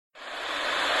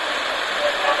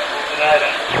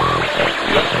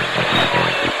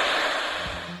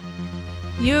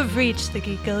You have reached the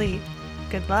Geek Elite.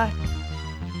 Good luck.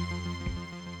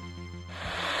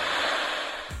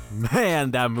 Man,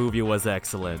 that movie was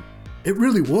excellent. It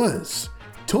really was.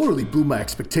 Totally blew my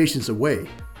expectations away.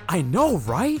 I know,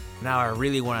 right? Now I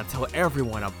really want to tell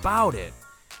everyone about it.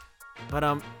 But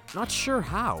I'm not sure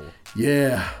how.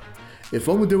 Yeah. If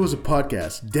only there was a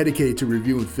podcast dedicated to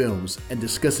reviewing films and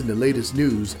discussing the latest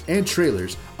news and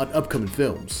trailers on upcoming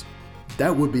films.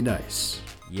 That would be nice.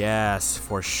 Yes,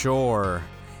 for sure.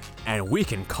 And we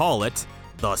can call it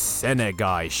the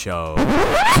Cineguy Show.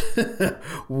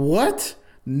 What?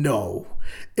 No.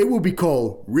 It will be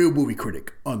called Real Movie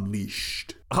Critic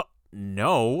Unleashed.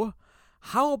 No.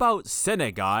 How about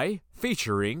Cineguy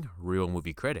featuring Real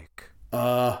Movie Critic?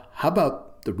 How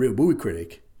about the Real Movie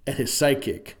Critic and his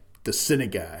sidekick, the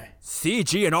Cineguy?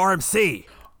 CG and RMC.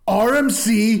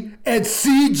 RMC and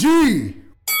CG!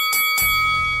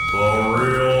 The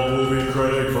Real Movie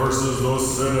Critic versus the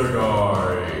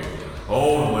Cineguy.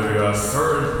 Only at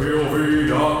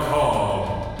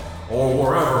CertainPOV.com or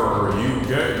wherever you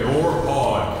get your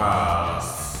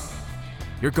podcasts.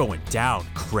 You're going down,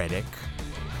 critic.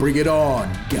 Bring it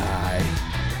on, guy.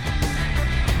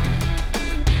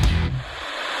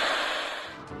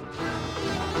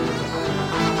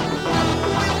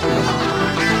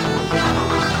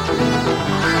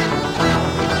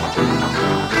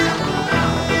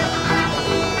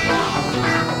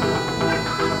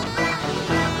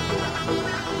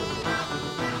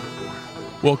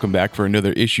 Welcome back for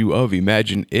another issue of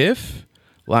Imagine If.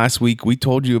 Last week we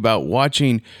told you about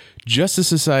watching Justice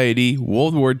Society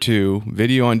World War II,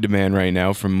 video on demand right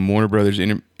now from Warner Brothers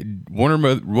Warner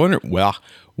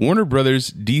Brothers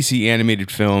DC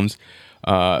animated films.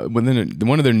 One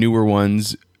of their newer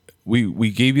ones,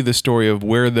 we gave you the story of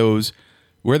where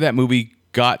that movie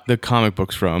got the comic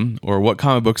books from, or what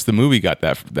comic books the movie got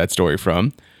that story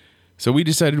from. So we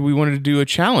decided we wanted to do a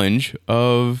challenge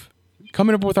of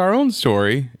coming up with our own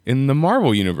story in the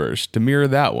Marvel universe to mirror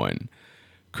that one.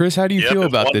 Chris, how do you feel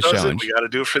about this challenge? We got to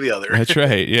do it for the other. That's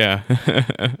right, yeah.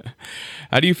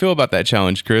 How do you feel about that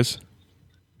challenge, Chris?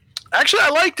 Actually, I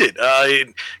liked it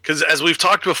because as we've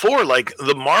talked before, like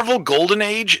the Marvel Golden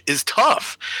Age is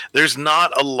tough. There's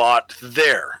not a lot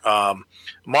there.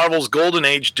 Marvel's Golden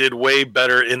Age did way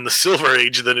better in the Silver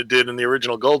Age than it did in the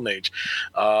original Golden Age.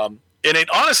 And it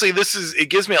honestly, it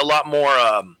gives me a lot more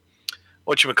a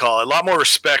lot more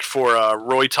respect for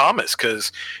Roy Thomas,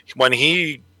 because when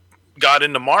he got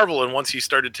into Marvel and once he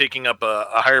started taking up a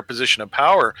higher position of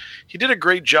power, he did a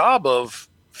great job of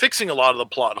fixing a lot of the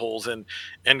plot holes and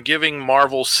giving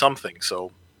Marvel something.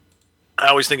 So I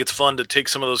always think it's fun to take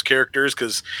some of those characters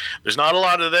because there's not a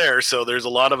lot of there, so there's a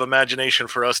lot of imagination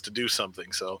for us to do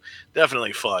something. So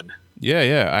definitely fun.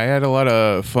 Yeah, I had a lot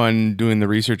of fun doing the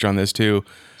research on this too.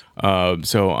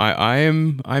 So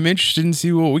I'm interested in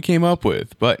see what we came up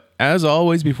with. But as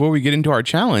always, before we get into our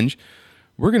challenge,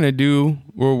 we're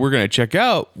gonna check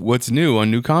out what's new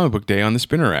on New Comic Book Day on the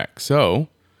Spinner Rack. So,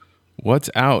 what's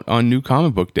out on New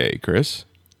Comic Book Day, Chris?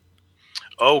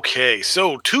 Okay,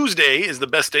 so Tuesday is the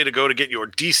best day to go to get your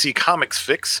DC Comics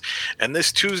fix. And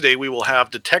this Tuesday, we will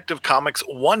have Detective Comics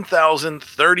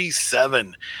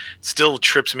 1037. Still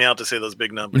trips me out to say those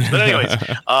big numbers. But anyways,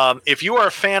 if you are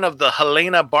a fan of the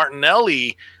Helena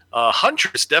Bartonelli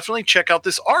Huntress, definitely check out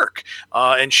this arc.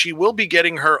 And she will be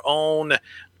getting her own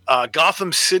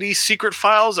Gotham City Secret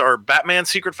Files or Batman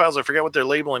Secret Files. I forget what they're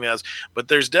labeling as, but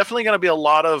there's definitely going to be a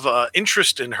lot of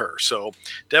interest in her. So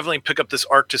definitely pick up this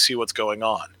arc to see what's going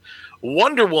on.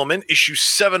 Wonder Woman issue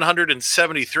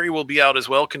 773 will be out as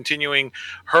well, continuing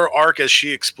her arc as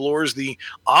she explores the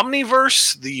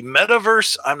Omniverse, the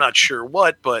Metaverse. I'm not sure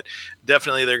what, but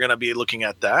definitely they're going to be looking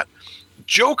at that.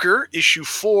 Joker issue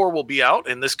 4 will be out,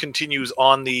 and this continues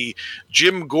on the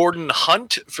Jim Gordon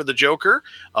hunt for the Joker,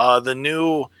 the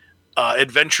new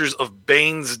adventures of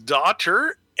Bane's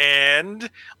daughter, and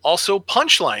also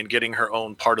Punchline getting her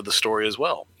own part of the story as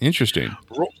well. Interesting.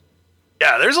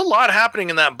 Yeah, there's a lot happening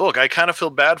in that book. I kind of feel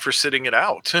bad for sitting it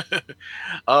out.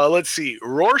 Let's see.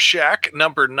 Rorschach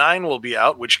number 9 will be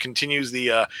out, which continues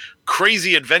the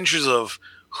crazy adventures of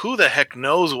who the heck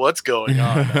knows what's going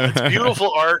on. It's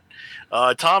beautiful art.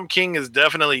 Tom King has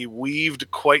definitely weaved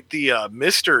quite the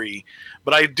mystery,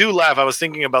 but I do laugh. I was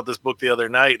thinking about this book the other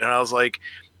night, and I was like,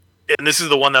 and this is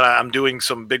the one that I'm doing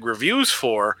some big reviews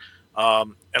for,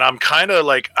 and I'm kind of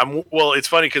like, it's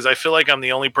funny because I feel like I'm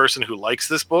the only person who likes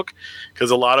this book,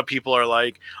 because a lot of people are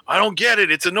like, I don't get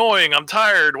it. It's annoying. I'm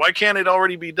tired. Why can't it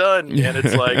already be done? And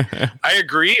it's like, I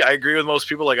agree with most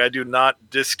people. Like, I do not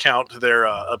discount their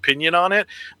opinion on it,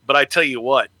 but I tell you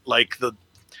what, like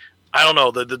I don't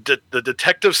know, the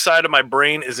detective side of my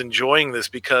brain is enjoying this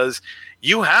because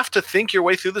you have to think your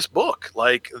way through this book.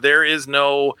 Like there is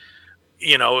no,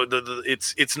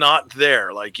 it's not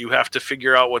there. Like you have to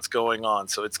figure out what's going on.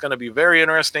 So it's going to be very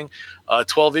interesting.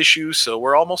 12 issues, so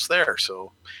we're almost there.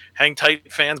 So hang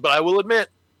tight, fans. But I will admit,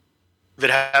 if it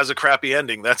has a crappy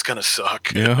ending, that's going to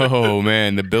suck. Oh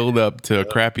man, the build up to a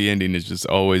crappy ending is just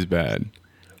always bad.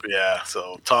 Yeah,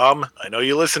 so Tom, I know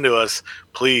you listen to us.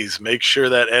 Please make sure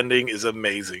that ending is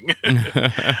amazing.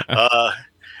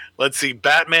 Let's see.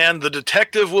 Batman the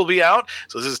Detective will be out.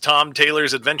 So this is Tom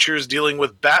Taylor's adventures dealing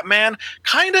with Batman,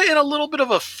 kind of in a little bit of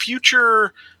a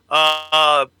future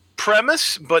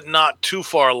premise, but not too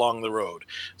far along the road.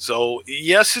 So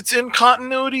yes, it's in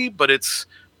continuity, but it's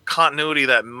continuity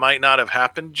that might not have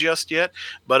happened just yet.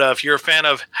 But if you're a fan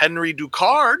of Henry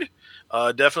Ducard,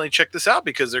 definitely check this out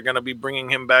because they're going to be bringing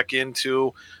him back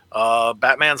into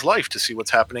Batman's life to see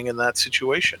what's happening in that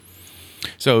situation.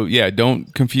 So yeah,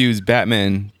 don't confuse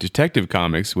Batman Detective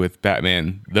Comics with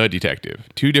Batman the Detective.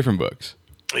 Two different books.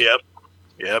 Yep,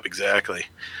 exactly.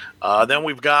 Then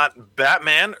we've got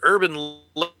Batman Urban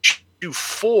Legend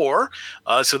 4.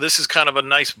 So this is kind of a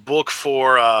nice book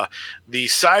for the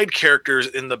side characters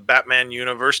in the Batman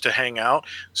universe to hang out.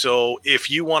 So if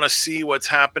you want to see what's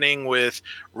happening with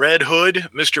Red Hood,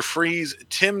 Mr. Freeze,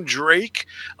 Tim Drake,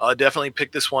 definitely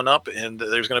pick this one up, and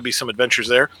there's going to be some adventures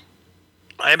there.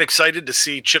 I am excited to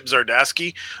see Chip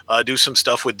Zdarsky do some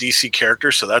stuff with DC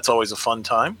characters, so that's always a fun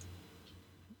time.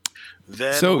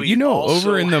 Then so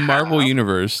over in the Marvel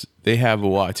universe, they have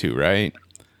Uatu, right?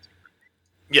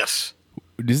 Yes.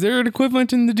 Is there an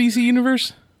equivalent in the DC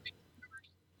universe?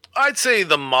 I'd say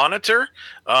the Monitor,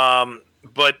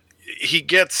 but he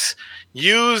gets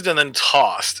used and then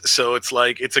tossed. So it's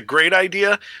like it's a great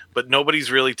idea, but nobody's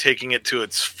really taking it to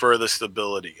its furthest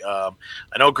ability. I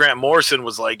know Grant Morrison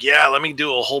was like, yeah, let me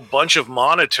do a whole bunch of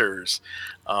Monitors.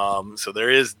 So there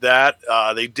is that.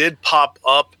 They did pop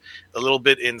up a little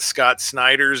bit in Scott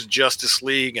Snyder's Justice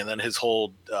League and then his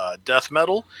whole Death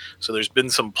Metal. So there's been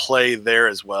some play there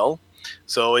as well.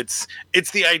 So it's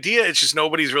the idea. It's just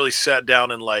nobody's really sat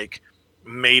down and like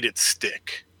made it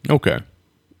stick. Okay.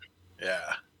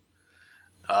 Yeah.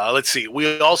 Let's see.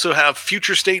 We also have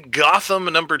Future State Gotham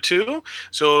 #2.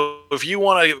 So if you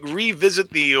want to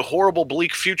revisit the horrible,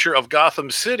 bleak future of Gotham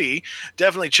City,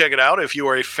 definitely check it out. If you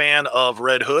are a fan of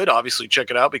Red Hood, obviously check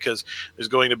it out because there's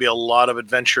going to be a lot of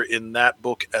adventure in that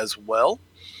book as well.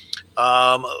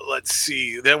 Let's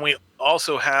see. Then we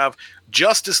also have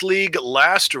Justice League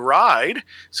Last Ride.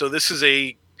 So this is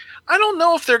I don't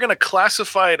know if they're going to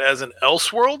classify it as an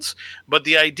Elseworlds, but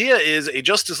the idea is a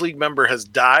Justice League member has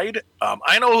died.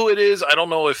 I know who it is. I don't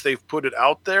know if they've put it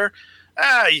out there.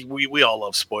 We all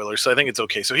love spoilers, so I think it's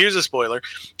okay. So here's a spoiler.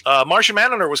 Martian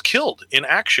Manhunter was killed in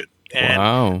action,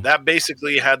 and that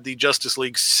basically had the Justice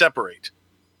League separate.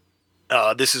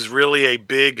 This is really a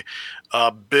big,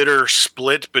 bitter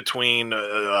split between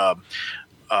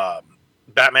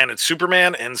Batman and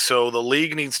Superman, and so the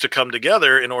League needs to come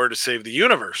together in order to save the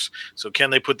universe. So can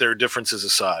they put their differences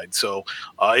aside? So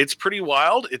it's pretty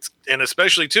wild. And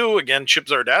especially too, again, Chip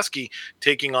Zdarsky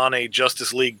taking on a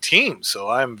Justice League team. So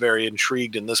I'm very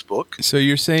intrigued in this book. So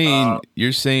you're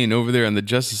saying over there on the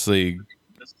Justice League,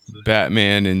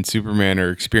 Batman and Superman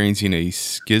are experiencing a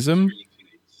schism?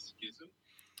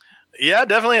 Yeah,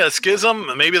 definitely a schism.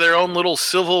 Maybe their own little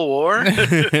civil war.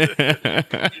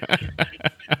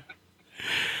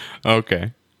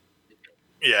 Okay.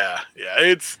 Yeah.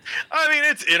 It's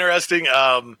interesting.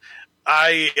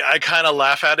 I kind of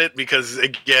laugh at it because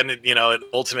again,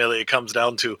 ultimately it comes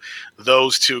down to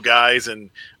those two guys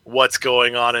and what's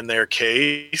going on in their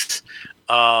case.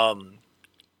 But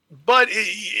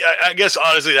I guess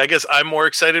honestly, I'm more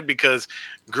excited because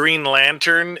Green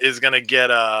Lantern is going to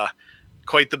get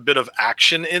quite the bit of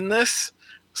action in this.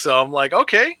 So I'm like,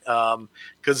 okay.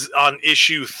 Because on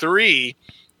issue 3,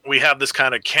 we have this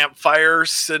kind of campfire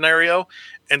scenario.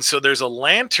 And so there's a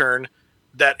lantern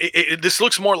that this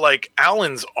looks more like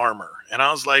Alan's armor. And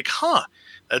I was like,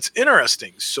 that's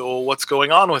interesting. So what's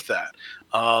going on with that?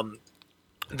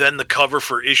 Then the cover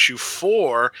for issue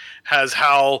 4 has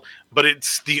but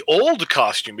it's the old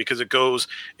costume because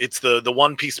it's the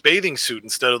one-piece bathing suit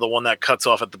instead of the one that cuts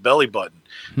off at the belly button.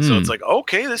 So it's like,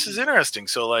 okay, this is interesting.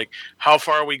 So like, how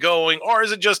far are we going? Or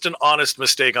is it just an honest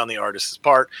mistake on the artist's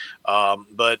part?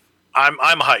 But I'm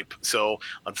hype. So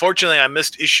unfortunately I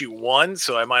missed issue 1,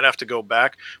 so I might have to go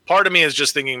back. Part of me is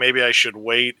just thinking maybe I should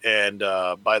wait and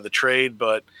buy the trade,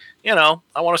 but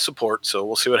I want to support, so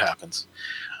we'll see what happens.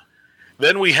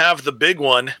 Then we have the big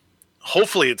one,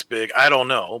 Hopefully it's big. I don't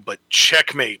know, but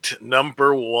Checkmate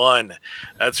 #1.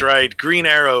 That's right. Green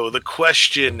Arrow, The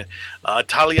Question,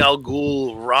 Talia al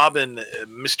Ghul, Robin,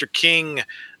 Mr. King,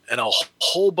 and a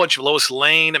whole bunch of Lois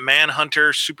Lane,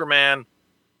 Manhunter, Superman,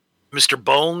 Mr.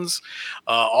 Bones.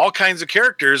 All kinds of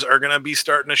characters are going to be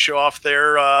starting to show off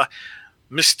their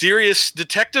mysterious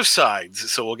detective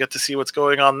sides. So we'll get to see what's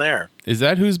going on there. Is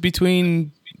that who's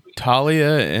between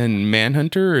Talia and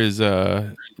Manhunter? Is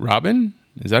Robin?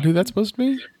 Is that who that's supposed to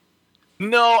be?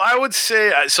 No, I would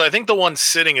say so. I think the one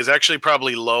sitting is actually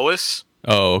probably Lois.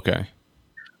 Oh, okay.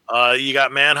 You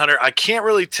got Manhunter. I can't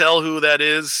really tell who that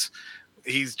is.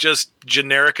 He's just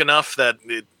generic enough that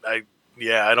I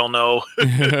don't know.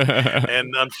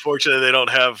 And unfortunately, they don't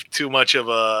have too much of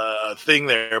a thing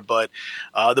there. But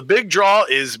the big draw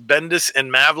is Bendis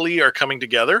and Mavely are coming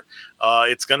together.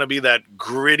 It's going to be that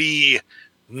gritty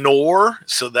noir,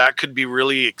 so that could be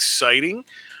really exciting.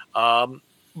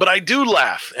 But I do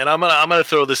laugh, and I'm gonna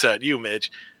throw this at you,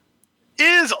 Mitch.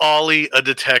 Is Ollie a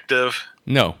detective?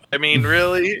 No. I mean,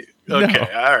 really? Okay, No.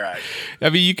 all right. I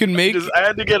mean, you can make. I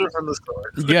had to get it from the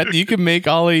store. Yeah, you can make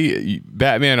Ollie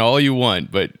Batman all you want,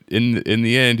 but in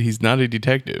the end, he's not a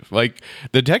detective. Like,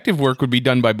 the detective work would be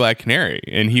done by Black Canary,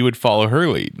 and he would follow her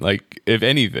lead, like, if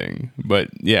anything. But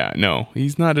yeah, no,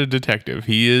 he's not a detective.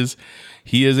 He is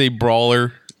a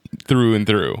brawler through and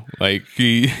through. Like,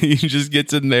 he just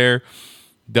gets in there,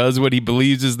 does what he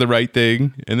believes is the right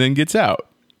thing, and then gets out.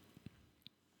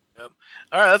 Yep.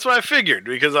 All right, that's what I figured,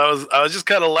 because I was just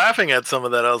kind of laughing at some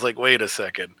of that. I was like, wait a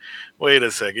second.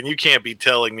 You can't be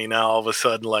telling me now all of a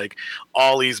sudden, like,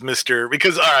 Ollie's Mr.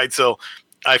 Because, all right, so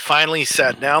I finally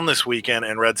sat down this weekend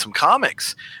and read some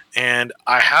comics. And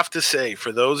I have to say,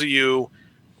 for those of you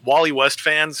Wally West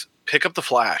fans, pick up The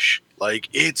Flash. Like,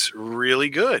 it's really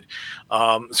good.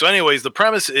 So anyways, the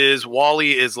premise is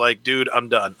Wally is like, dude, I'm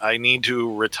done. I need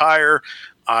to retire.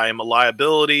 I'm a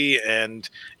liability. And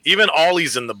even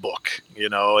Ollie's in the book,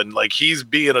 and like, he's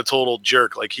being a total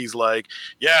jerk. Like, he's like,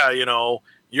 yeah,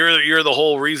 you're the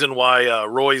whole reason why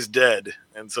Roy's dead.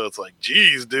 And so it's like,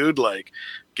 geez, dude, like,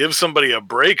 give somebody a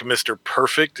break, Mr.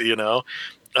 Perfect,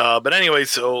 But anyway,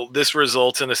 so this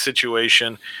results in a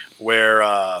situation where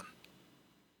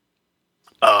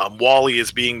Wally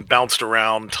is being bounced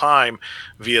around time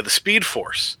via the Speed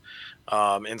Force.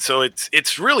 And so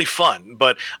it's really fun,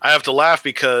 but I have to laugh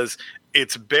because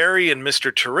it's Barry and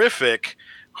Mr. Terrific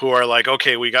who are like,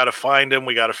 okay, we got to find him.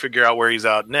 We got to figure out where he's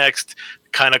out next,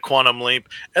 kind of quantum leap.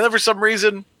 And then for some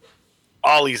reason,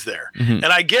 Ollie's there. Mm-hmm. And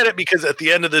I get it, because at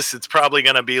the end of this, it's probably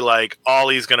going to be like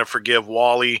Ollie's going to forgive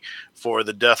Wally for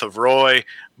the death of Roy.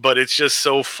 But it's just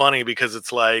so funny because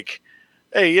it's like,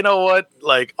 hey, you know what?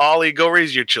 Like, Ollie, go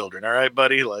raise your children. All right,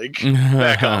 buddy? Like,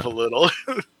 back off a little.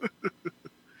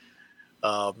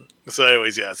 So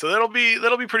anyways, yeah, so that'll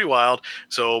be pretty wild.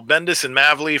 So Bendis and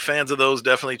Mavely, fans of those,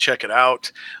 definitely check it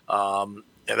out. And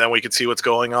then we can see what's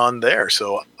going on there.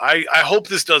 So I hope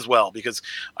this does well, because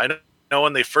I know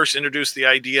when they first introduced the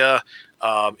idea,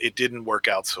 it didn't work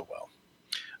out so well.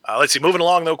 Let's see, moving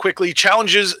along though quickly.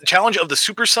 Challenge of the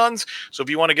Super Sons. So if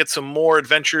you want to get some more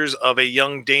adventures of a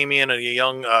young Damian and a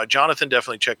young Jonathan,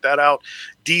 definitely check that out.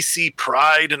 DC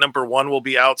Pride #1 will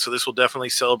be out, so this will definitely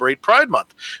celebrate Pride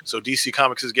Month. So DC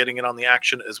Comics is getting in on the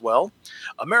action as well.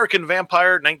 American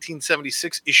Vampire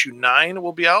 1976 issue 9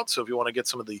 will be out, so if you want to get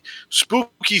some of the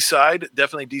spooky side,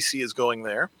 definitely DC is going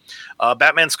there.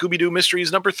 Batman Scooby-Doo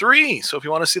Mysteries #3. So if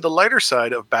you want to see the lighter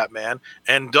side of Batman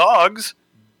and dogs,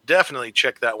 definitely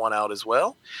check that one out as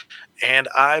well. And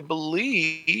I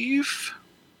believe,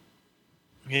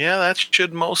 yeah, that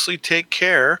should mostly take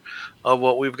care of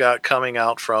what we've got coming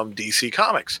out from DC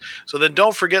Comics. So then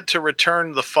don't forget to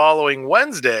return the following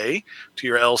Wednesday to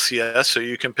your LCS so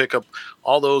you can pick up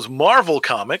all those Marvel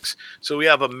comics. So we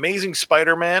have Amazing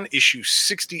Spider-Man issue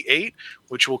 68,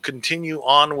 which will continue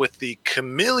on with the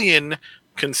Chameleon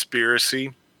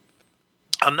conspiracy.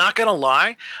 I'm not going to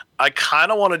lie, I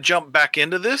kind of want to jump back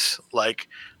into this. Like,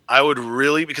 I would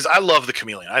really, because I love the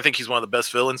Chameleon. I think he's one of the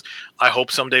best villains. I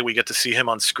hope someday we get to see him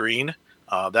on screen.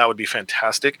 That would be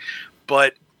fantastic.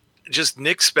 But just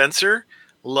Nick Spencer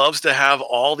loves to have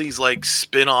all these like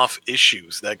spin-off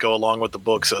issues that go along with the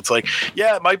book. So it's like,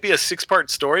 yeah, it might be a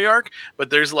 6-part story arc, but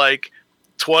there's like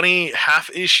 20 half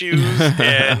issues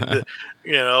and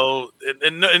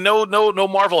and no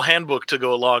Marvel handbook to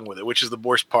go along with it, which is the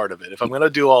worst part of it. If I'm going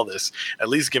to do all this, at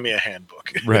least give me a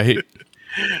handbook. Right.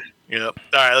 Yep.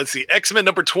 All right, let's see. X-Men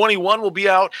 #21 will be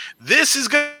out. This is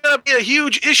going to be a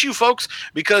huge issue, folks,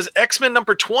 because X-Men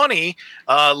 #20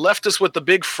 left us with the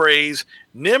big phrase,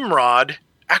 Nimrod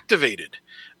activated.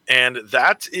 And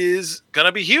that is going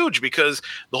to be huge because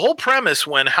the whole premise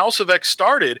when House of X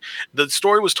started, the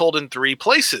story was told in 3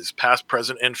 places, past,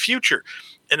 present, and future.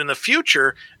 And in the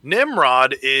future,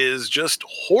 Nimrod is just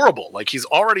horrible. Like, he's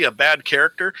already a bad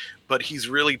character, but he's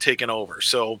really taken over.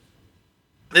 So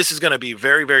this is going to be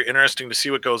very, very interesting to see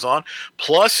what goes on.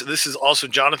 Plus, this is also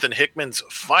Jonathan Hickman's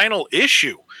final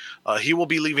issue. He will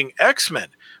be leaving X-Men,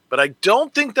 but I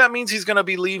don't think that means he's going to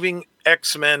be leaving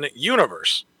X-Men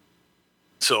Universe.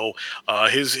 So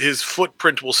his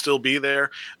footprint will still be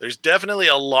there. There's definitely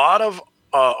a lot of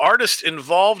artists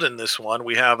involved in this one.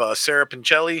 We have Sarah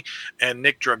Pincelli and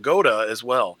Nick Dragotta as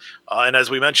well. And as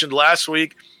we mentioned last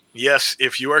week, yes,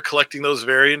 if you are collecting those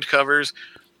variant covers,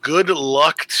 good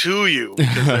luck to you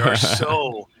because there are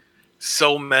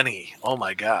so many. Oh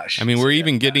my gosh! I mean, we're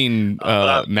even getting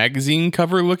magazine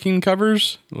cover looking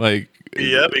covers. Like,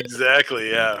 yep,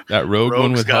 exactly. Yeah, that Rogue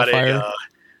one with got Hellfire.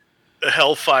 A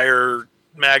Hellfire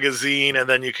magazine, and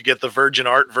then you could get the Virgin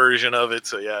Art version of it.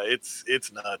 So yeah,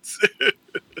 it's nuts.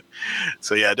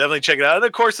 So yeah, definitely check it out. And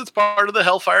of course, it's part of the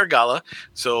Hellfire Gala.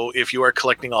 So if you are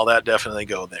collecting all that, definitely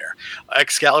go there.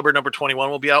 Excalibur number 21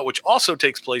 will be out, which also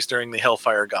takes place during the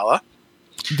Hellfire Gala.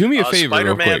 Do me a favor,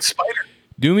 real quick.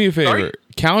 Do me a favor. Sorry?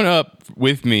 Count up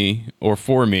with me or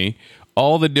for me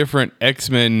all the different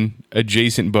X-Men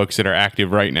adjacent books that are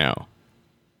active right now.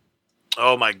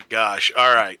 Oh my gosh!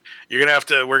 All right, we're gonna have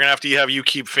to have you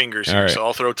keep fingers here. Right. So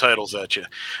I'll throw titles at you.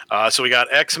 So we got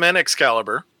X-Men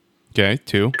Excalibur, Okay,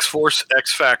 2, X-Force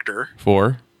X Factor.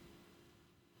 4.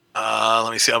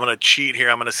 Let me see. I'm gonna cheat here.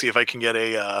 I'm gonna see if I can get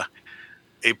a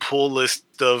pull list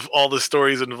of all the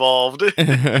stories involved.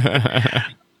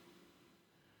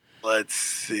 Let's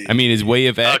see. I mean, is Way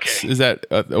of X, Okay. is that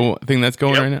a thing that's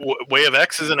going right now? Way of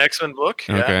X is an X-Men book.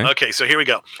 Yeah. Okay. Okay, so here we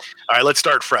go. All right, let's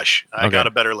start fresh. I Okay. got a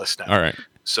better list now. All right.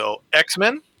 So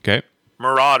X-Men, Okay.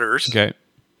 Marauders, Okay.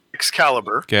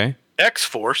 Excalibur, Okay.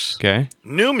 X-Force, Okay.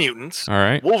 New Mutants, All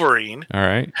right. Wolverine, All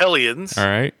right. Hellions, All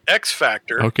right.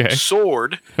 X-Factor, Okay.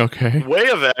 Sword, Okay. Way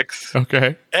of X,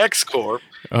 Okay. X-Corp,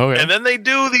 Okay. and then they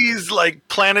do these like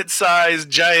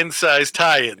planet-sized, giant-sized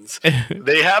tie-ins.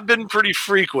 They have been pretty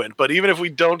frequent, but even if we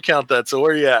don't count that, so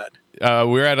where are you at?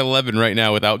 We're at 11 right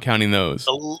now without counting those.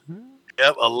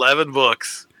 Yep, 11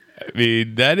 books. I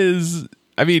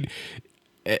mean,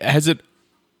 has it?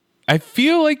 I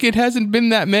feel like it hasn't been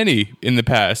that many in the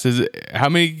past. How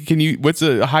many what's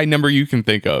a high number you can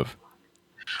think of?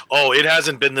 Oh, it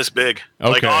hasn't been this big.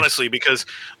 Like, Okay. honestly, because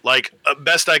like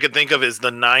best I could think of is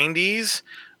the 90s.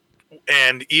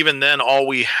 And even then, all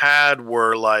we had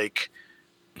were like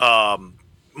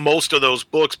most of those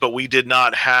books, but we did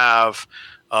not have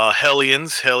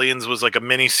Hellions. Hellions was like a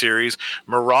mini series.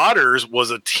 Marauders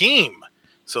was a team.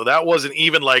 So that wasn't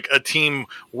even like a team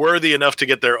worthy enough to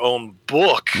get their own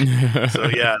book. So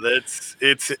yeah, it's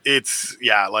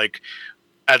like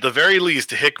at the very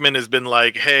least, Hickman has been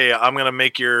like, hey, I'm going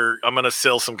to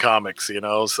sell some comics,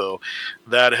 so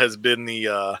that has been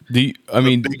the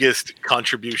biggest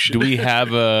contribution. Do we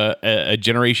have a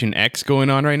Generation X going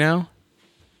on right now?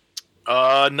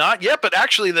 Not yet, but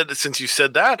actually since you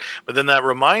said that, but then that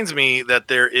reminds me that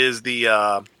there is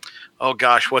the, oh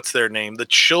gosh, what's their name? The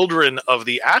Children of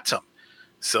the Atom.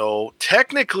 So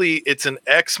technically it's an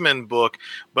X-Men book,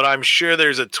 but I'm sure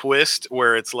there's a twist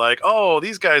where it's like, oh,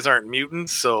 these guys aren't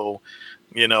mutants. So,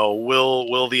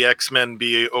 will the X-Men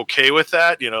be okay with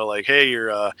that? Like, hey,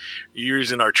 you're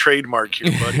using our trademark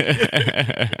here, buddy.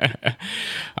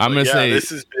 I'm going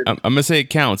to say it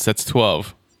counts. That's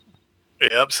 12.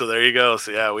 Yep. So there you go.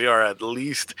 So yeah, we are at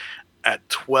least at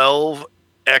 12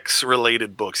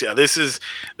 X-related books. Yeah, this has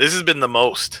been the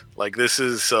most. Like, this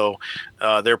is so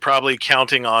they're probably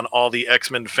counting on all the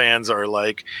X-Men fans are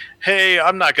like, hey,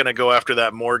 I'm not going to go after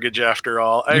that mortgage after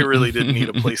all. I really didn't need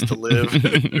a place to live.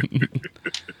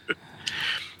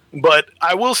 But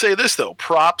I will say this though,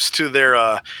 props to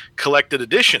their collected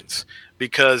editions,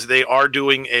 because they are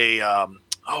doing a I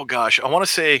want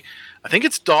to say, I think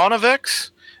it's Dawn of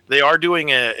X. They are doing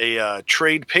a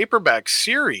trade paperback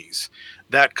series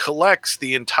that collects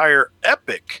the entire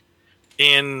epic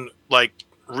in like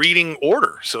reading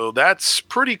order. So that's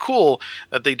pretty cool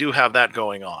that they do have that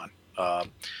going on.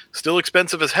 Still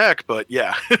expensive as heck, but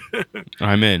yeah.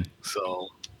 I'm in. So,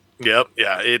 yep.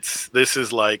 Yeah. This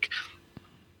is like,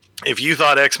 if you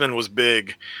thought X-Men was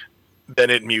big, then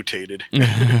it mutated.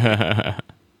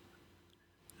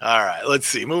 All right, let's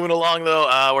see. Moving along, though,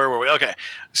 where were we? Okay,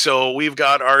 so we've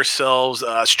got ourselves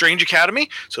Strange Academy.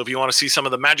 So if you want to see some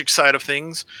of the magic side of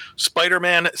things,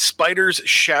 Spider-Man Spider's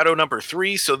Shadow number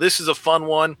 3. So this is a fun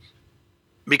one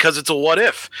because it's a what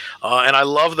if. And I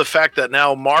love the fact that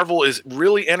now Marvel is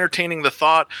really entertaining the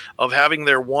thought of having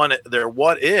their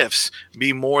what ifs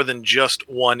be more than just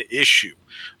one issue.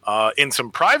 In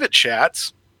some private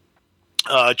chats,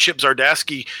 Chip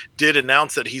Zdarsky did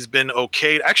announce that he's been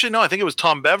okayed. Actually, no, I think it was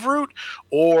Tom Beveroot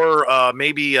or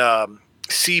maybe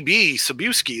CB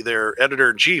Cebulski, their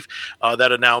editor-in-chief,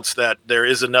 that announced that there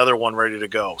is another one ready to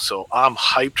go. So I'm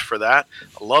hyped for that.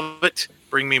 I love it.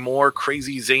 Bring me more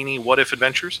crazy, zany what-if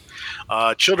adventures.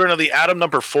 Children of the Atom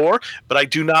 #4, but I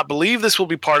do not believe this will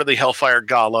be part of the Hellfire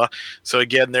Gala. So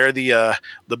again, they're the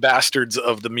bastards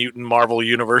of the mutant Marvel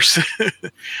universe.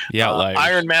 The outliers.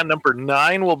 Iron Man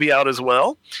 #9 will be out as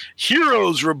well.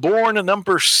 Heroes Reborn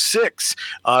 #6.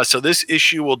 So this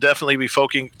issue will definitely be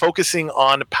focusing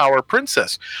on Power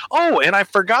Princess. Oh, and I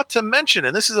forgot to mention,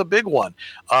 and this is a big one.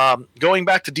 Going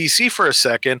back to DC for a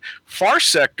second, Far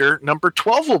Sector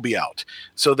 #12 will be out.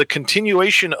 So the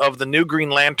continuation of the new Green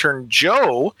Lantern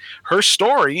Jo, her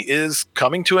story is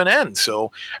coming to an end.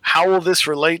 So how will this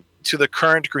relate to the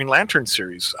current Green Lantern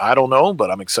series? I don't know, but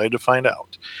I'm excited to find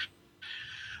out.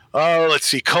 Let's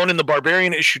see. Conan the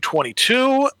Barbarian issue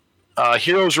 22.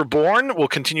 Heroes Reborn will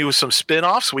continue with some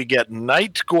spin-offs. We get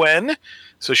Night Gwen.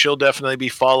 So she'll definitely be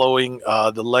following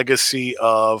the legacy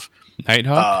of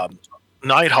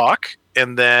Nighthawk.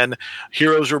 And then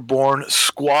Heroes Reborn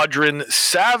Squadron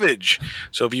Savage.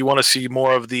 So if you want to see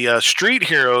more of the street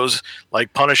heroes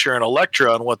like Punisher and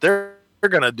Elektra and what they're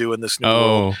going to do in this new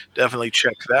world, definitely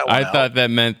check that one out. I thought that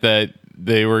meant that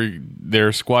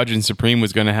their Squadron Supreme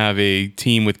was going to have a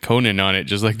team with Conan on it,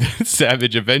 just like the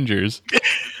Savage Avengers.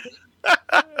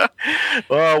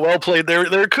 Well played.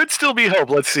 There could still be hope.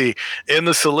 Let's see. In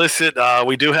the solicit,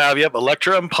 we do have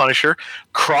Elektra and Punisher,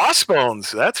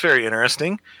 Crossbones. That's very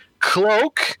interesting.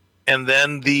 Cloak, and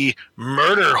then the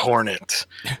Murder Hornet.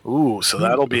 Ooh, so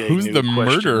that'll be a who's new the question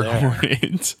Murder there.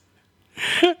 Hornet?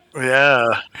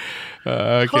 Yeah.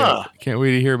 Can't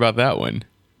wait to hear about that one.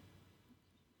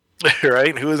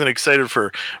 Right? Who isn't excited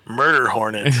for Murder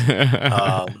Hornet?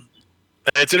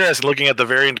 It's interesting looking at the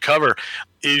variant cover.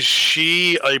 Is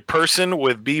she a person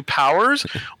with B powers,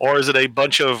 or is it a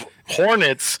bunch of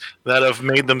hornets that have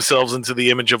made themselves into the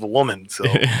image of a woman? So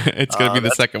it's going to be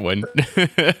the second one.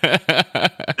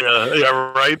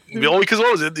 yeah, right. Because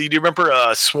what was it? Do you remember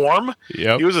Swarm?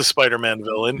 Yep. He was a Spider-Man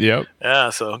villain. Yep.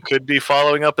 Yeah, so could be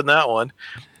following up in that one.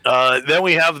 Then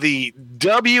we have the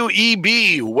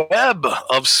WEB, Web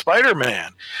of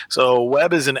Spider-Man. So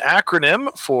Web is an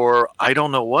acronym for I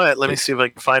don't know what. Let me see if I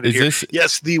can find it here.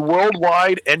 Yes, the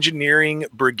Worldwide Engineering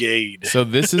Brigade. So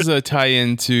this is a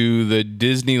tie-in to the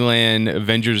Disneyland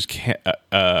Avengers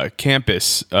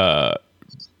campus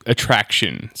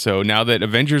attraction. So now that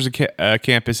Avengers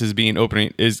campus is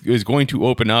going to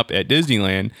open up at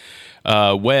Disneyland,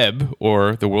 Web,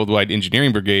 or the Worldwide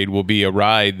Engineering Brigade, will be a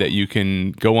ride that you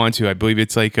can go onto. I believe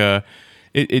it's like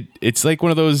it's like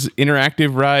one of those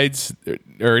interactive rides,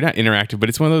 or not interactive, but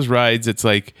it's one of those rides that's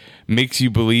like makes you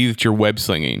believe that you're web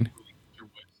slinging.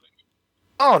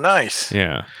 Oh, nice.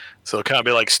 Yeah. So it kind of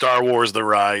be like Star Wars the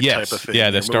ride type of thing. Yeah,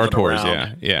 the You're Star moving Tours.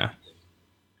 around. Yeah.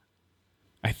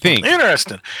 I think.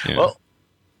 Interesting. Yeah. Well,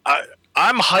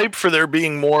 I'm hyped for there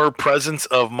being more presence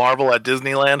of Marvel at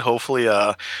Disneyland. Hopefully,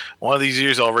 one of these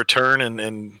years I'll return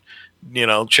and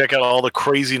check out all the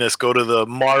craziness. Go to the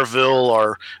Marvel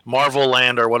or Marvel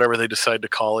Land or whatever they decide to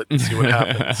call it and see what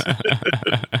happens.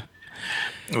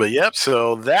 But yep,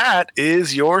 so that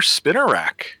is your spinner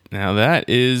rack. Now that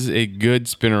is a good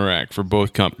spinner rack for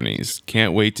both companies.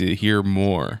 Can't wait to hear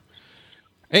more.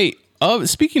 Hey,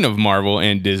 speaking of Marvel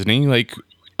and Disney, like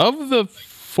of the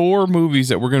 4 movies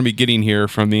that we're going to be getting here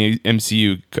from the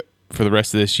MCU for the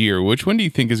rest of this year, which one do you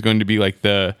think is going to be like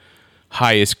the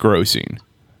highest grossing?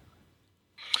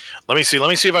 Let me see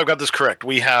if I've got this correct.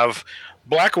 We have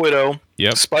Black Widow,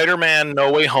 Yep. Spider-Man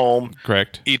No Way Home,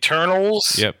 Correct.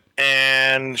 Eternals, Yep.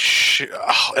 and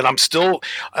I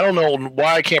don't know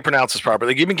why I can't pronounce this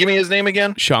properly. Give me his name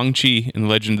again. Shang-Chi and the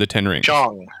Legend of the Ten Rings.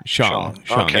 Shang.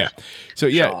 Okay. Yeah. So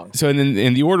Shang. So then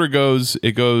in the order goes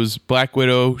Black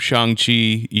Widow,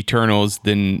 Shang-Chi, Eternals,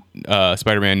 then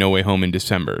Spider-Man No Way Home in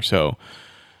December. So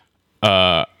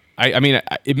I mean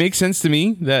it makes sense to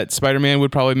me that Spider-Man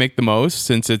would probably make the most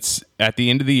since it's at the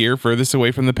end of the year, furthest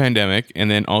away from the pandemic,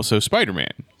 and then also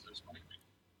Spider-Man.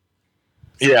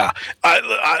 Yeah,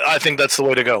 I think that's the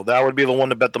way to go. That would be the one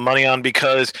to bet the money on,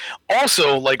 because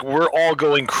also, like, we're all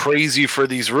going crazy for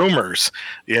these rumors.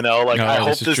 I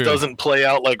hope this doesn't play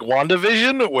out like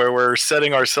WandaVision, where we're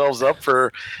setting ourselves up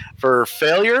for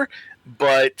failure.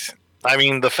 But I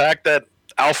mean, the fact that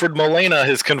Alfred Molina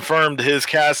has confirmed his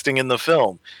casting in the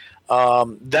film,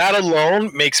 That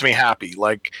alone makes me happy.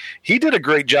 Like, he did a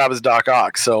great job as Doc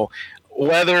Ock. So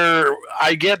whether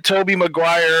I get Tobey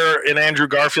Maguire and Andrew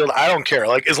Garfield, I don't care.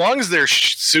 Like, as long as their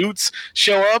suits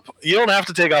show up, you don't have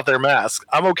to take off their mask.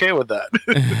 I'm okay with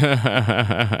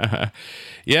that.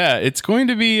 Yeah, it's going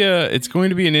to be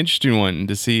an interesting one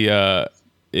to see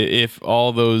if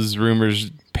all those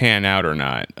rumors pan out or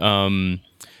not.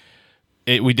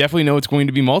 We definitely know it's going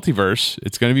to be multiverse.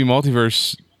 It's going to be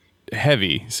multiverse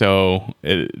heavy. So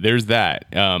there's that.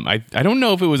 I don't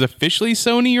know if it was officially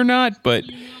Sony or not, but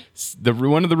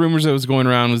one of the rumors that was going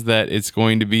around was that it's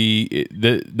going to be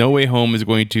the No Way Home is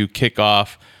going to kick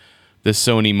off the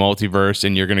Sony multiverse,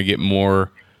 and you're going to get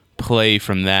more play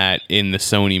from that in the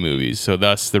Sony movies. So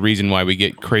thus the reason why we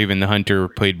get Kraven the Hunter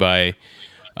played by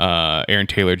Aaron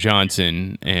Taylor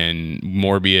Johnson, and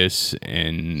Morbius,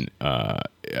 and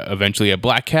eventually a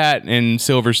Black Cat and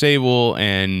Silver Sable,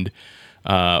 and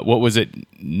what was it,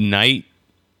 Night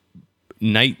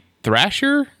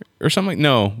Thrasher or something?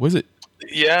 No, was it?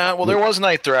 Yeah, well, there was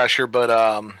Night Thrasher, but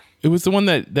it was the one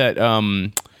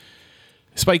that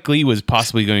Spike Lee was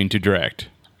possibly going to direct.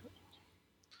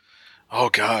 Oh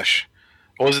gosh,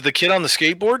 was it the kid on the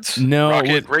skateboards? No,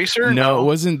 Rocket Racer. No, it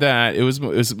wasn't that.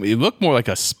 It looked more like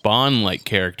a Spawn-like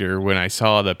character when I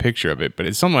saw the picture of it, but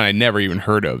it's someone I never even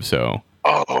heard of. So.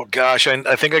 Oh gosh,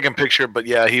 I think I can picture it, but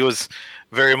yeah, he was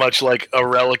very much like a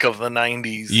relic of the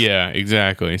 '90s. Yeah,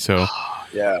 exactly. So.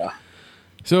 Yeah.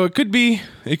 So it could be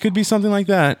something like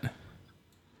that.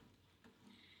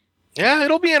 Yeah,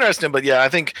 it'll be interesting, but yeah, I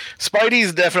think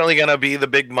Spidey's definitely going to be the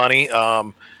big money.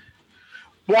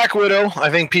 Black Widow, I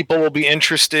think people will be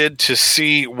interested to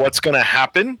see what's going to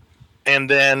happen. And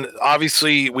then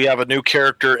obviously we have a new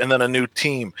character and then a new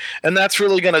team. And that's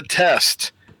really going to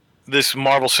test this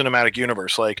Marvel Cinematic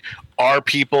Universe. Like, are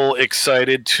people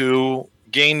excited to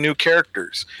gain new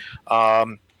characters?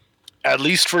 At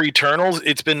least for Eternals,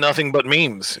 it's been nothing but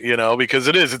memes, because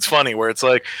it's funny where it's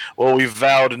like, well, we've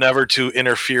vowed never to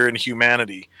interfere in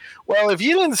humanity. Well, if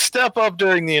you didn't step up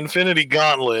during the Infinity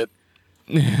Gauntlet,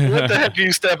 what the heck are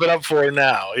you stepping up for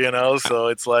now? So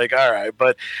it's like, all right.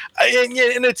 But,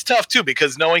 and it's tough too,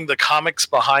 because knowing the comics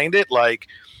behind it, like,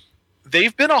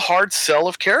 they've been a hard sell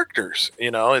of characters.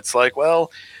 It's like,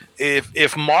 well,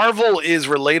 if Marvel is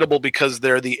relatable because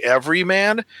they're the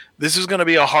everyman, this is going to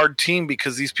be a hard team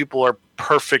because these people are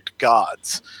perfect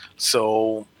gods.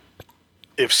 So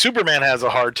if Superman has a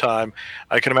hard time,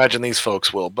 I can imagine these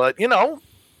folks will. But,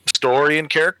 story and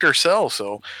character sell.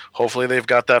 So hopefully they've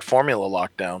got that formula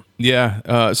locked down.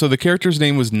 Yeah. So the character's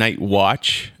name was Night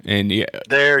Watch. And yeah,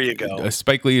 there you go.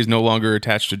 Spike Lee is no longer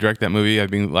attached to direct that movie. I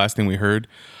think the last thing we heard.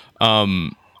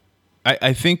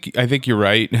 I think you're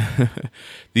right.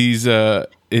 These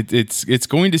it's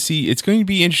going to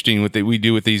be interesting what we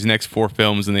do with these next 4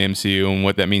 films in the MCU and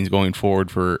what that means going forward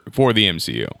for the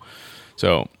MCU.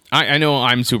 So I know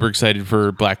I'm super excited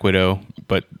for Black Widow,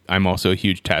 but I'm also a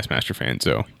huge Taskmaster fan,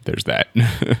 so there's that.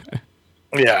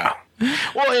 Yeah.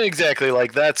 Well, and exactly,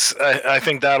 like, that's I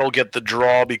think that'll get the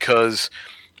draw because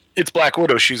it's Black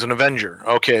Widow. She's an Avenger.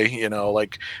 Okay,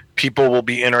 like, people will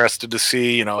be interested to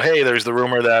see, hey, there's the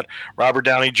rumor that Robert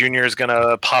Downey Jr. is going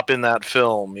to pop in that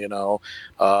film,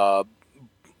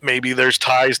 maybe there's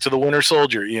ties to the Winter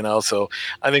Soldier, so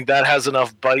I think that has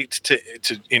enough bite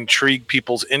to intrigue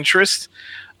people's interest.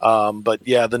 But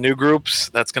yeah, the new groups,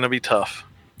 that's going to be tough.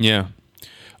 Yeah.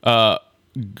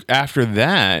 After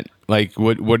that, like,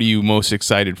 what are you most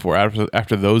excited for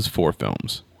after those 4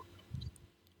 films?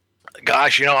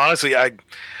 Gosh, honestly,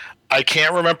 I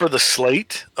can't remember the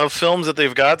slate of films that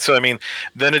they've got. So, I mean,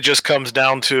 then it just comes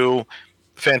down to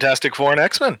Fantastic Four and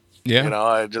X-Men. Yeah.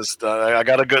 I just, I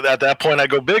got to go, at that point, I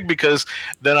go big because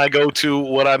then I go to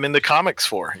what I'm in the comics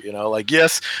for. Like,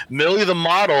 yes, Millie the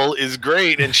model is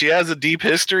great and she has a deep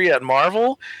history at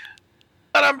Marvel,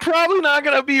 but I'm probably not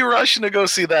going to be rushing to go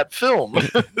see that film.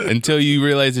 Until you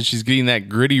realize that she's getting that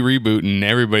gritty reboot and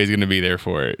everybody's going to be there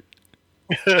for it.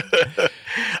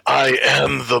 I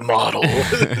am the model.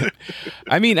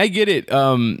 I mean, I get it.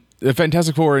 The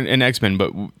Fantastic Four and X-Men,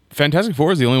 but Fantastic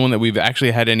Four is the only one that we've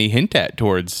actually had any hint at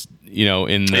towards,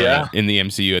 in the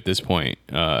MCU at this point.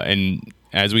 And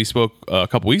as we spoke a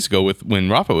couple weeks ago when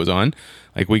Rafa was on,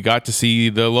 like, we got to see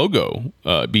the logo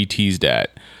be teased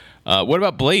at. What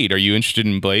about Blade? Are you interested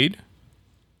in Blade?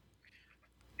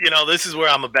 This is where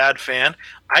I'm a bad fan.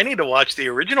 I need to watch the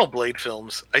original Blade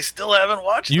films. I still haven't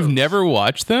watched them. You've never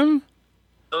watched them?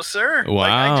 No, sir.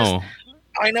 Wow. Like,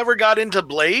 I never got into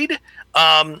Blade. But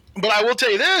I will tell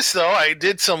you this, though. I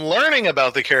did some learning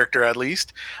about the character, at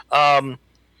least. So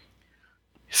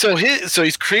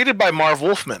he's created by Marv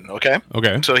Wolfman, okay?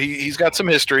 Okay. So he's got some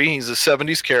history. He's a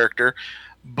 70s character.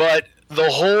 but the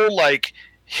whole like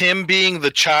him being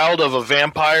the child of a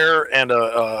vampire and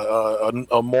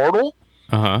a mortal,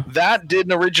 that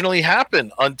didn't originally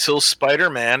happen until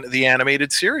Spider-Man the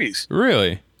animated series.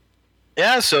 Really?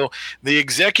 Yeah, so the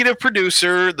executive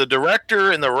producer, the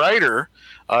director, and the writer,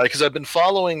 because I've been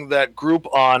following that group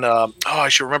on, I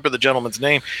should remember the gentleman's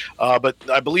name, but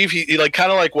I believe he like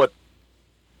kind of like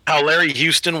how Larry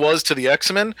Houston was to the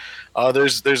X-Men.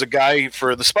 There's a guy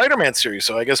for the Spider-Man series,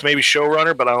 so I guess maybe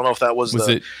showrunner, but I don't know if that was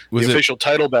the official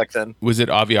title back then. Was it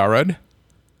Avi Arad?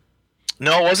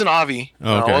 No, it wasn't Avi.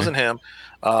 Oh, okay. No, it wasn't him.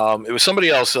 It was somebody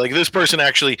else. Like this person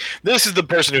actually, this is the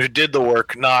person who did the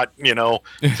work, not,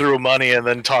 threw money and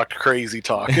then talked crazy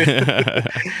talk.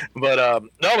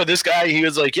 But this guy, he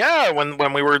was like, yeah,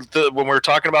 when we were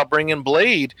talking about bringing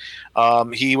Blade,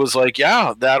 he was like,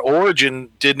 yeah, that origin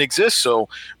didn't exist. So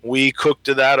we cooked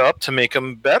that up to make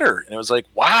him better. And it was like,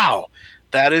 wow,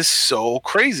 that is so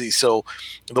crazy. So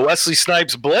the Wesley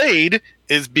Snipes Blade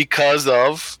is because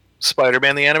of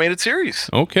Spider-Man, the animated series.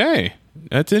 Okay.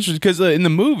 That's interesting because in the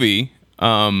movie,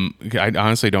 I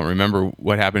honestly don't remember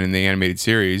what happened in the animated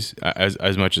series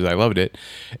as much as I loved it.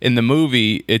 In the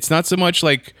movie, it's not so much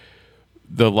like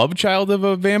the love child of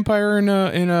a vampire and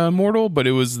a mortal, but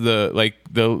it was the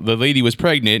lady was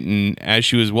pregnant, and as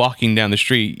she was walking down the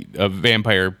street, a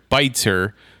vampire bites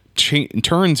her,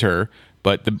 turns her,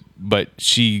 but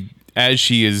she, as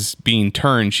she is being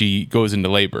turned, she goes into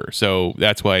labor. So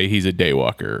that's why he's a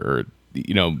daywalker, or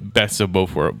best of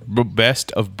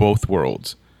both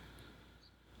worlds.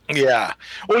 Yeah.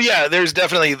 Well, yeah, there's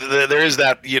definitely there is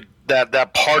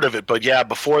that part of it, but yeah,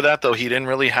 before that though, he didn't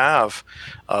really have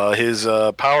his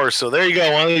power. So there you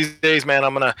go. One of these days, man,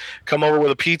 I'm gonna come over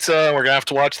with a pizza, and we're gonna have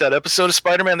to watch that episode of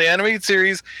Spider-Man the animated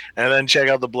series, and then check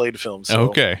out the Blade film. So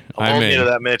okay, I'm holding you to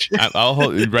that, Mitch. I'll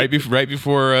hold right before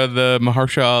the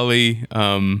Mahershala Ali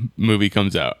movie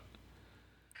comes out.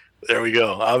 There we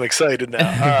go. I'm excited now.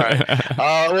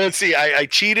 All right. Let's see. I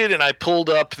cheated and I pulled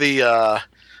up the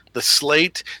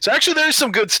slate. So actually, there's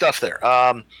some good stuff there.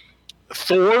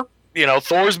 Thor.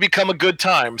 Thor's become a good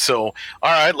time. So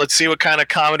all right, let's see what kind of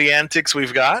comedy antics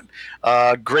we've got.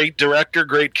 Great director,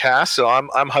 great cast. So I'm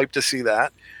hyped to see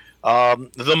that.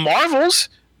 The Marvels.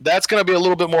 That's going to be a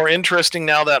little bit more interesting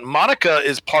now that Monica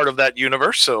is part of that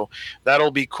universe. So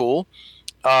that'll be cool.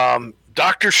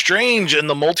 Doctor Strange and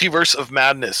the Multiverse of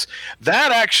Madness.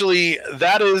 That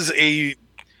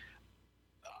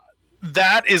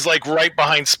is like right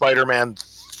behind Spider-Man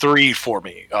 3 for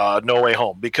me, No Way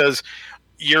Home, because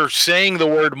you're saying the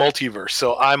word multiverse,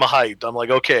 so I'm hyped. I'm like,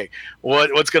 okay,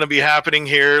 what's going to be happening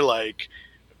here? Like,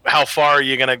 how far are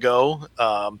you going to go?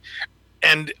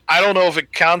 And I don't know if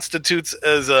it constitutes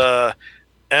as a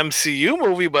MCU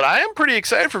movie, but I am pretty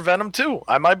excited for Venom 2.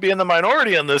 I might be in the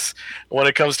minority on this when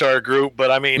it comes to our group, but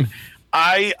I mean,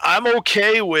 I'm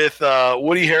okay with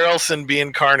Woody Harrelson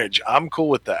being Carnage. I'm cool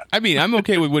with that. I mean, I'm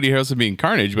okay with Woody Harrelson being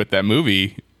Carnage, but that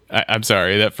movie, I'm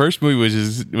sorry, that first movie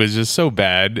was just so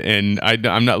bad, and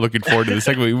I'm not looking forward to the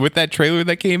second movie. With that trailer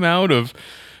that came out of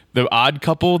the odd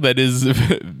couple that is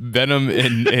Venom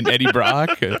and Eddie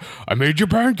Brock. I made you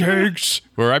pancakes,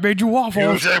 or I made you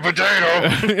waffles. You say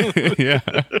potato.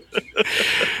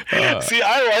 Yeah. See,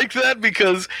 I like that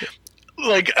because,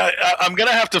 like, I'm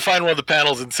gonna have to find one of the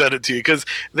panels and send it to you, because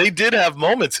they did have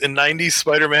moments in '90s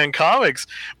Spider-Man comics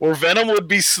where Venom would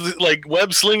be like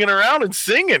web slinging around and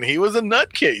singing. He was a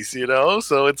nutcase,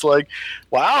 So it's like,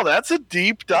 wow, that's a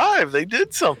deep dive. They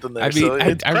did something there. I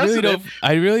mean, so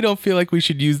I really don't feel like we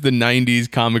should use the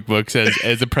 '90s comic books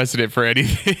as a precedent for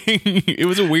anything. It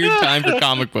was a weird time for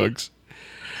comic books.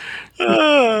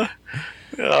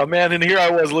 Oh man, and here I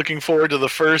was looking forward to the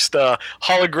first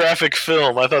holographic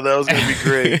film. I thought that was going to be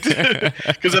great.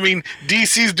 Because, I mean,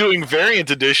 DC's doing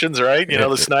variant editions, right?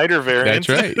 The Snyder variant.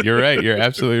 That's right. You're right. You're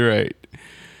absolutely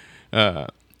right.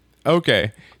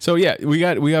 Okay. So, yeah, we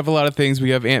have a lot of things. We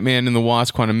have Ant-Man and the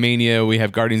Wasp, Quantumania. We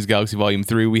have Guardians of the Galaxy Volume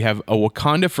 3. We have a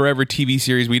Wakanda Forever TV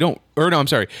series.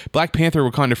 Black Panther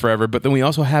Wakanda Forever. But then we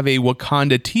also have a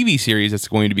Wakanda TV series that's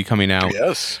going to be coming out.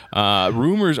 Yes.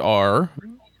 Rumors are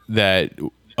that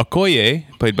Okoye,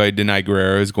 played by Denai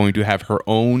Guerrero, is going to have her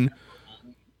own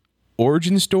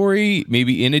origin story,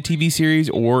 maybe in a TV series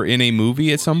or in a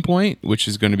movie at some point, which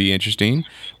is going to be interesting.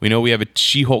 We know we have a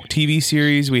She-Hulk TV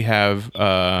series. We have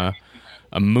a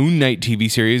Moon Knight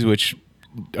TV series, which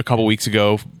a couple weeks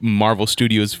ago Marvel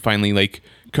Studios finally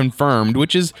confirmed,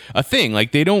 which is a thing.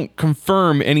 Like, they don't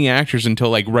confirm any actors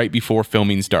until right before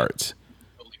filming starts.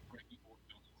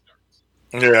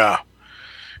 Yeah.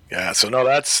 Yeah, so no,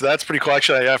 that's pretty cool.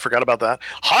 Actually, I forgot about that.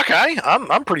 Hawkeye,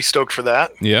 I'm pretty stoked for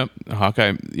that. Yep,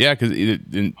 Hawkeye. Yeah, because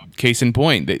case in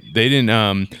point, they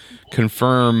didn't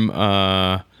confirm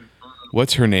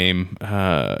what's her name,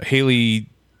 Haley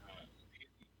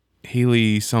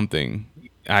something.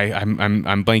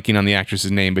 I'm blanking on the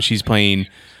actress's name, but she's playing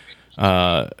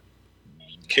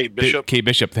Kate Bishop. Kate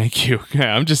Bishop, thank you.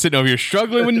 I'm just sitting over here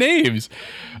struggling with names.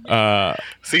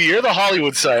 See, you're the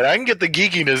Hollywood side. I can get the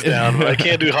geekiness down, but I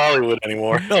can't do Hollywood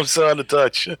anymore. I'm so out of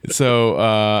touch.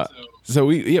 So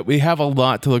we have a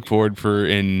lot to look forward for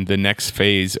in the next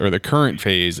phase or the current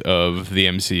phase of the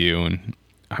MCU, and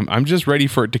I'm just ready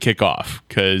for it to kick off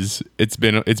because it's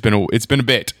been a bit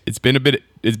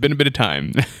of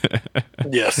time.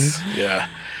 Yes, yeah.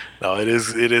 No, it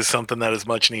is something that is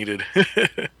much needed.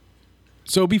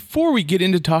 So before we get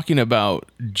into talking about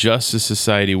Justice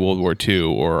Society World War II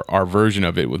or our version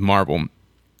of it with Marvel,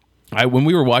 when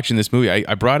we were watching this movie,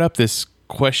 I brought up this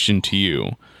question to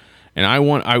you, and I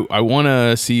want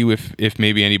to see if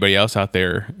maybe anybody else out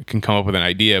there can come up with an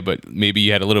idea, but maybe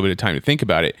you had a little bit of time to think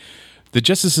about it. The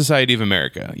Justice Society of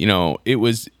America, it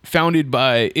was founded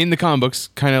in the comic books,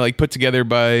 kind of like put together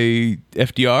by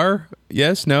FDR.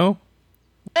 Yes, no?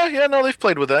 Yeah, no, they've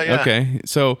played with that. Yeah. Okay,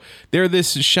 so they're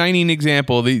this shining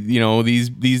example.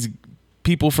 These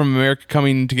people from America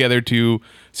coming together to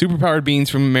superpowered beings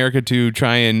from America to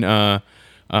try and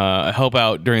help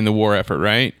out during the war effort,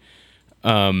 right?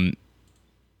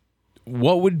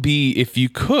 What would be if you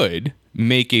could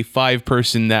make a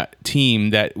 5-person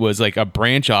team that was like a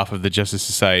branch off of the Justice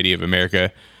Society of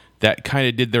America that kind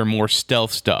of did their more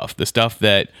stealth stuff, the stuff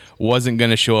that wasn't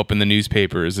going to show up in the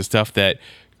newspapers, the stuff that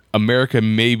America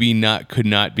could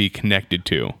not be connected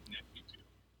to.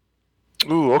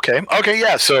 Ooh, okay,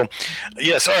 yeah. So,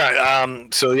 yes, all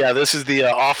right. So yeah, this is the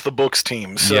off the books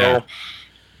team. So, Yeah.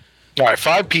 All right,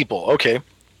 5 people. Okay.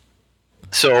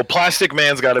 So Plastic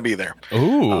Man's got to be there.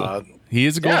 Ooh, he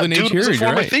is a golden age dude hero. was a You're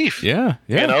former right. thief. Yeah.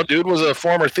 Dude was a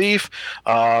former thief.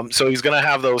 So he's gonna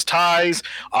have those ties.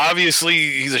 Obviously,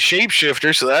 he's a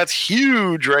shapeshifter, so that's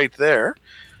huge right there.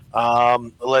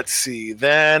 Let's see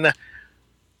then.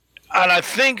 And I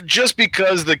think just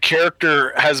because the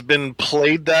character has been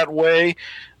played that way,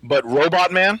 but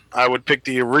Robot Man, I would pick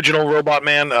the original Robot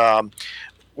Man.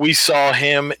 We saw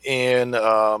him in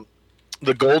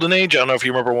the Golden Age. I don't know if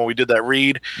you remember when we did that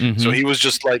read. Mhm. So he was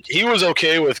just like, he was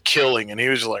okay with killing, and he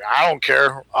was just like, I don't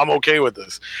care. I'm okay with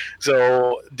this.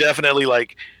 So definitely,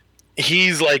 like,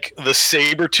 he's like the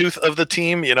Sabretooth of the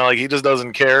team. Like, he just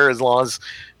doesn't care as long as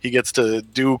he gets to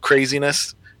do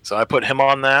craziness. So I put him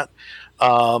on that.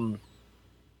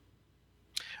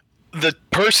 The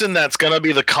person that's going to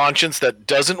be the conscience that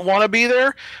doesn't want to be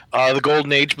there, the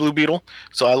Golden Age Blue Beetle.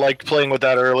 So I liked playing with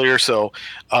that earlier. So,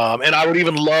 and I would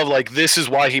even love, like, this is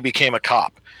why he became a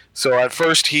cop. So at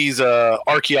first he's a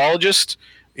archaeologist,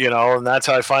 and that's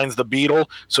how he finds the Beetle.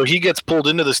 So he gets pulled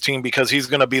into this team because he's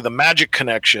going to be the magic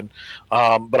connection.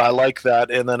 But I like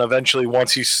that. And then eventually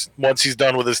once he's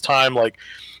done with his time, like,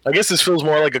 I guess this feels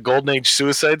more like a Golden Age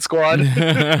Suicide Squad.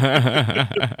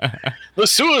 The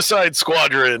Suicide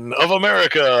Squadron of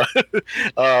America.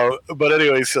 But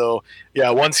anyway, so yeah,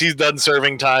 once he's done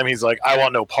serving time, he's like, I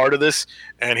want no part of this.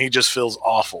 And he just feels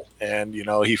awful. And,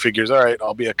 he figures, all right,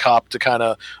 I'll be a cop to kind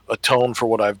of atone for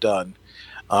what I've done.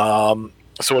 So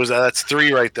what is that? That's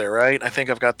 3 right there, right? I think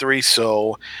I've got 3.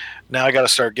 So now I got to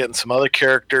start getting some other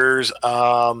characters.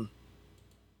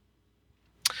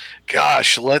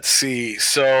 Gosh, let's see.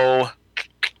 So,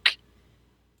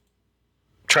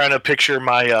 trying to picture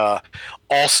my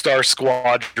all-star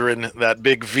squadron, that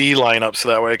big V lineup, so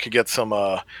that way I could get some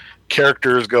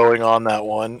characters going on that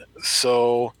one.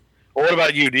 So, what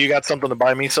about you? Do you got something to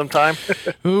buy me sometime?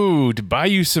 Ooh, to buy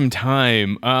you some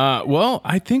time. Well,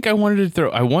 I think I wanted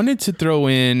to throw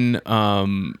in,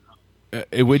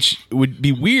 which would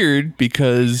be weird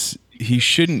because he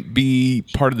shouldn't be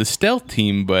part of the stealth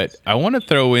team, but I want to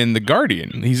throw in the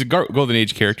Guardian. He's a Golden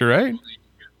Age character, right?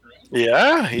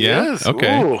 Yeah, he is.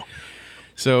 Okay. Ooh.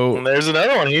 So And there's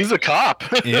another one. He's a cop.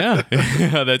 yeah,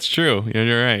 that's true.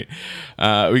 You're right.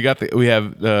 We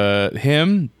have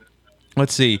him.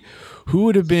 Let's see, who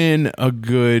would have been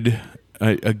another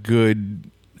good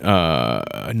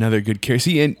character.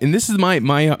 See, and this is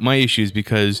my issues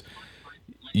because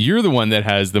you're the one that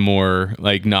has the more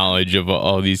like knowledge of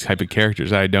all these type of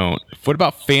characters. I don't. What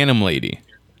about Phantom Lady?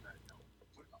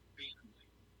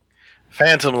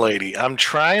 Phantom Lady. I'm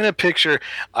trying to picture.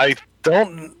 I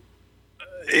don't.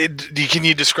 Can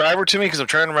you describe her to me? Because I'm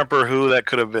trying to remember who that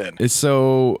could have been.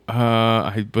 So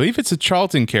I believe it's a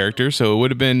Charlton character. So it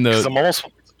would have been It's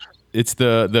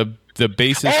the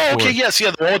basis. Oh, okay. For, Yes.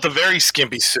 Yeah. The one with the very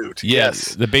skimpy suit.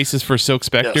 yes, the basis for Silk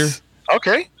Spectre. Yes.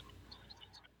 Okay.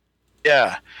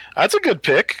 Yeah, that's a good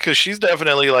pick because she's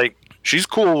definitely like she's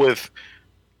cool with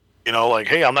Like,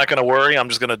 hey, I'm not going to worry. I'm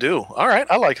just going to do. All right,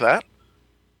 I like that.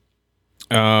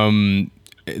 And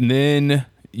then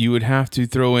you would have to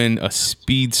throw in a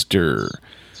speedster.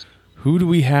 Who do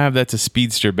we have that's a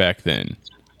speedster back then?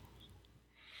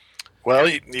 Well,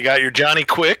 you got your Johnny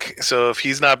Quick, so if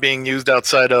he's not being used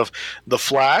outside of the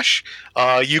Flash,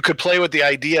 you could play with the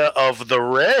idea of the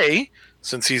Ray,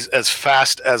 since he's as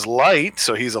fast as light,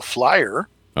 so he's a flyer.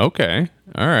 Okay,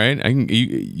 all right.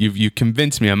 You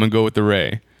convinced me. I'm gonna go with the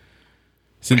Ray.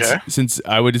 Since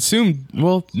I would assume,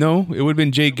 well, no, it would have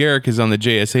been Jay Garrick is on the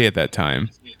JSA at that time.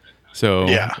 So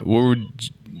yeah,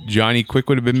 Johnny Quick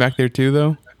would have been back there too,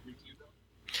 though.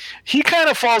 He kind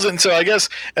of falls in. So I guess,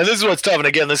 and this is what's tough. And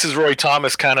again, this is Roy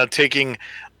Thomas kind of taking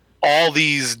all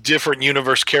these different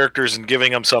universe characters and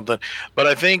giving them something. But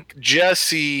I think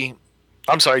Johnny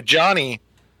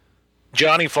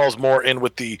falls more in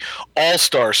with the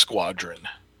All-Star Squadron.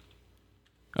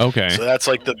 Okay. So that's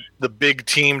like the big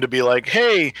team to be like,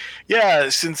 hey, yeah,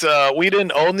 since we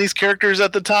didn't own these characters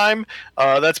at the time,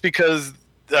 that's because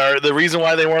the reason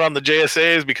why they weren't on the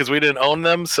JSA is because we didn't own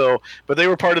them. So, but they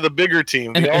were part of the bigger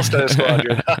team, the All-Star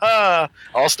Squadron.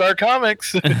 All-Star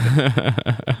Comics.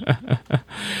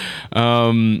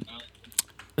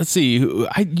 Let's see.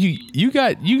 You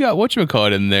got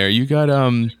whatchamacallit in there. You got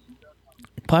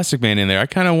Plastic Man in there. I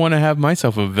kind of want to have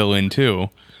myself a villain too.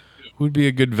 Who'd be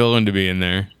a good villain to be in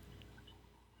there?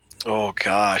 Oh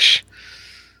gosh.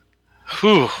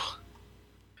 Whew.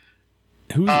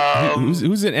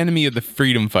 Who's an enemy of the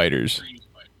freedom fighters?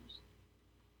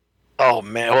 Oh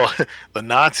man, well, the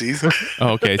Nazis.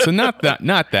 Okay, so not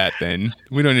that then.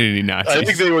 We don't need any Nazis. I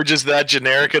think they were just that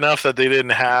generic enough that they didn't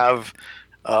have.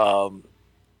 But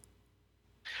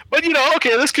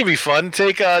okay, this could be fun.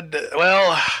 Do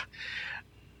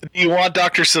you want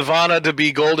Dr. Sivana to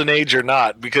be Golden Age or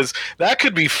not? Because that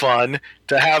could be fun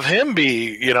to have him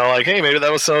be, like, hey, maybe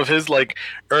that was some of his like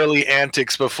early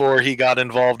antics before he got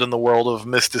involved in the world of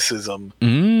mysticism.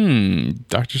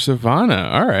 Dr.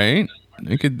 Sivana. All right.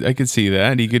 I could see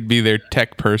that. He could be their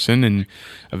tech person and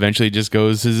eventually just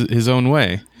goes his own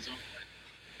way.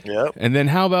 Yep. And then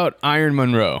how about Iron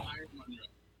Monroe?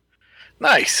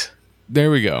 Nice. There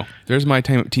we go. There's my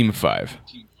team of 5.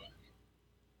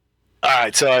 All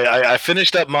right, so I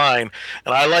finished up mine,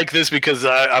 and I like this because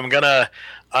I'm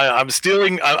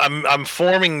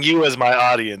forming you as my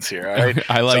audience here. All right,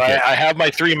 I like it. I have my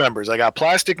 3 members. I got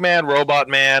Plastic Man, Robot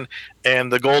Man,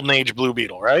 and the Golden Age Blue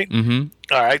Beetle. Right. Mm-hmm.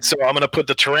 All right, so I'm gonna put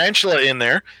the Tarantula in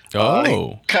there.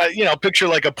 Oh. Picture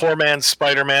like a poor man's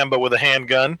Spider-Man, but with a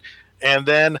handgun, and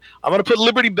then I'm gonna put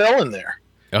Liberty Bell in there.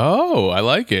 Oh, I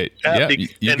like it. Yeah,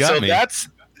 you got me.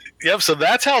 So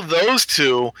that's how those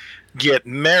two get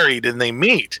married and they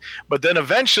meet. But then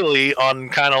eventually on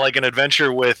kind of like an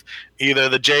adventure with either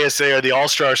the JSA or the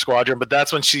All-Star Squadron, but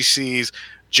that's when she sees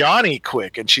Johnny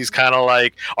Quick and she's kind of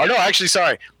like, oh no, actually,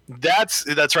 sorry. That's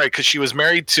right, because she was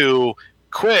married to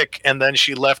Quick and then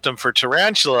she left him for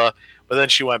Tarantula, but then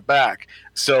she went back.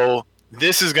 So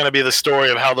this is going to be the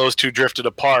story of how those two drifted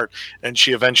apart, and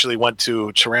she eventually went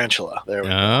to Tarantula. There we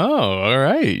go. Oh, all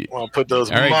right. We'll put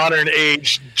those modern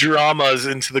age dramas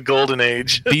into the Golden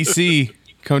Age. DC,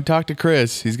 come talk to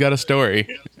Chris. He's got a story.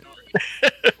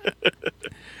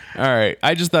 All right.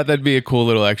 I just thought that'd be a cool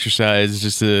little exercise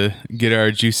just to get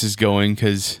our juices going,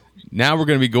 because now we're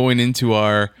going to be going into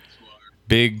our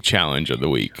big challenge of the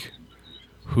week.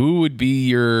 Who would be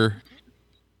your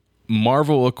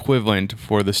Marvel equivalent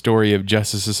for the story of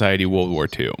Justice Society World War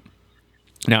II?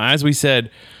 Now, as we said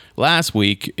last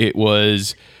week, it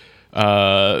was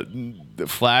the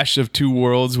Flash of Two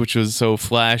Worlds, which was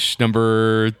Flash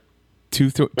number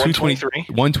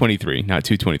 123, not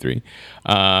 223.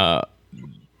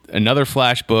 Another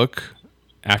Flash book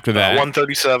after that,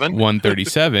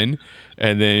 137,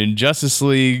 and then Justice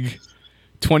League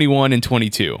 21 and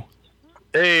 22.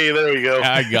 Hey, there we go.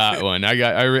 I got one. I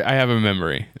have a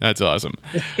memory. That's awesome.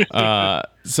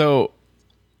 So,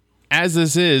 as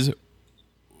this is,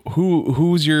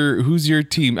 who's your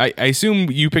team? I assume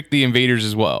you picked the Invaders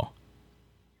as well.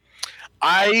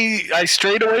 I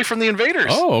strayed away from the Invaders.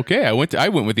 Oh, okay. I went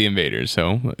with the Invaders.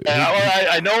 So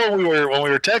I know when we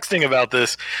were texting about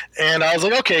this, and I was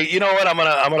like, okay, you know what? I'm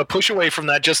gonna push away from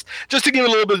that just to give a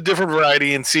little bit of different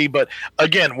variety and see. But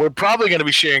again, we're probably going to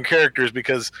be sharing characters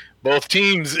because both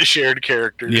teams shared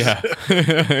characters. Yeah.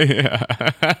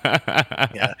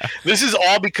 Yeah. This is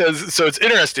all because, so it's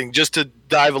interesting just to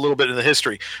dive a little bit into the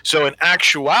history. So in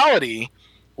actuality,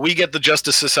 we get the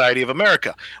Justice Society of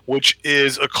America, which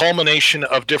is a culmination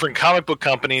of different comic book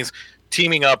companies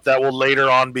teaming up that will later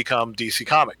on become DC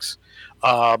Comics.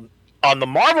 On the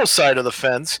Marvel side of the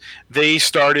fence, they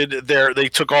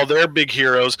took all their big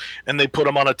heroes and they put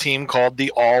them on a team called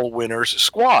the All Winners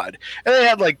Squad. And they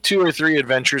had like 2 or 3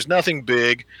 adventures, nothing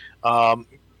big. And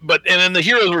then the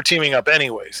heroes were teaming up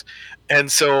anyways.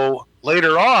 And so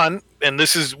later on, and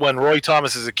this is when Roy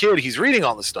Thomas is a kid, he's reading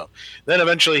all this stuff. Then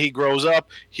eventually he grows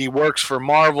up, he works for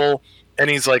Marvel, and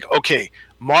he's like, okay,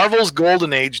 Marvel's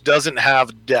Golden Age doesn't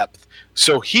have depth.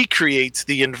 So he creates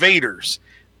the Invaders.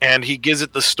 And he gives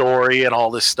it the story and all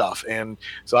this stuff. And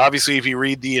so obviously if you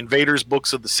read the Invaders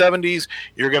books of the 70s,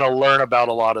 you're going to learn about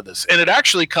a lot of this. And it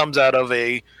actually comes out of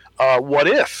a what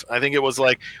if. I think it was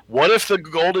like, what if the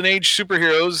Golden Age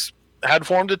superheroes had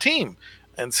formed a team?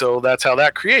 And so that's how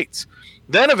that creates.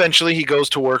 Then eventually he goes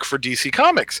to work for DC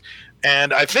Comics.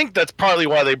 And I think that's partly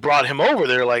why they brought him over.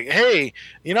 They're like, hey,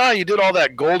 you know how you did all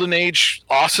that Golden Age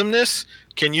awesomeness?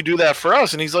 Can you do that for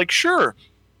us? And he's like, sure.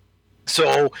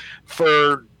 So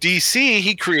for DC,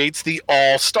 he creates the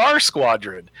All-Star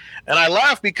Squadron. And I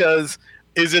laugh because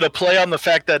is it a play on the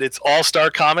fact that it's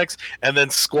All-Star Comics and then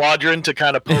Squadron to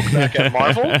kind of poke back at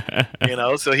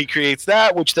Marvel? So he creates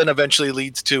that, which then eventually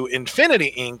leads to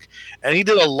Infinity Inc. And he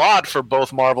did a lot for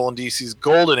both Marvel and DC's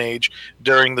Golden Age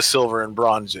during the Silver and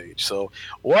Bronze Age. So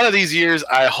one of these years,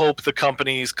 I hope the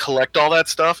companies collect all that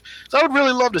stuff. So I would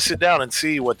really love to sit down and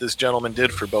see what this gentleman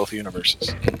did for both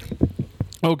universes.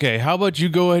 Okay, how about you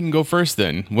go ahead and go first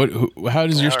then? How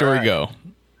does your story go?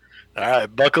 All right,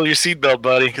 buckle your seatbelt,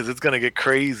 buddy, because it's going to get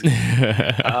crazy.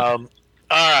 All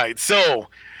right, so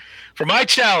for my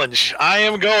challenge, I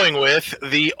am going with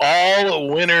the All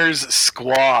Winners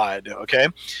Squad, okay?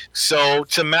 So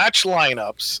to match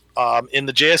lineups in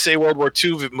the JSA World War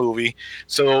II movie,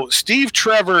 so Steve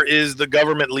Trevor is the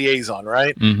government liaison,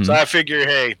 right? Mm-hmm. So I figure,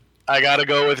 hey, I got to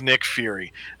go with Nick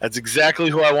Fury. That's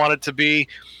exactly who I want it to be.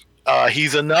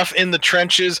 He's enough in the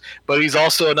trenches, but he's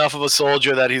also enough of a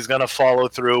soldier that he's going to follow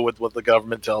through with what the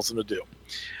government tells him to do.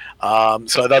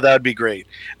 So I thought that would be great.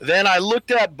 Then I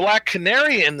looked at Black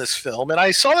Canary in this film, and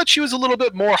I saw that she was a little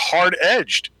bit more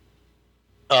hard-edged.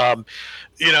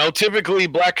 Typically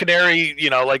Black Canary,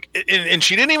 and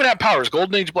she didn't even have powers.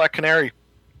 Golden Age Black Canary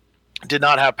did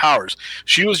not have powers.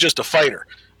 She was just a fighter.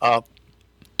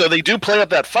 So they do play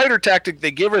up that fighter tactic. They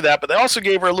give her that, but they also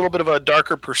gave her a little bit of a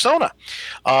darker persona.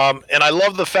 And I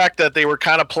love the fact that they were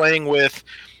kind of playing with,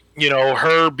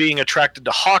 her being attracted to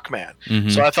Hawkman. Mm-hmm.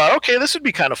 So I thought, okay, this would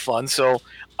be kind of fun. So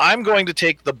I'm going to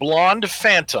take the Blonde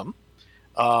Phantom.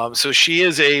 So she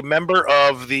is a member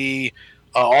of the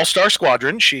All-Star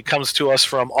Squadron. She comes to us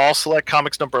from All Select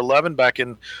Comics number 11 back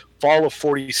in fall of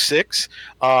 46.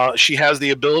 She has the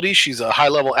ability. She's a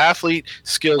high-level athlete,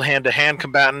 skilled hand-to-hand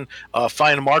combatant,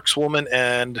 fine markswoman,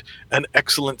 and an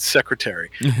excellent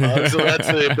secretary. So that's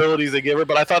the abilities they give her.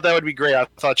 But I thought that would be great. I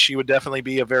thought she would definitely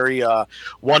be a very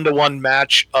one-to-one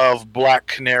match of Black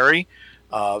Canary.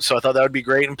 So I thought that would be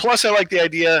great. And plus, I like the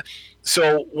idea.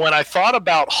 So when I thought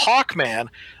about Hawkman,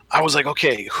 I was like,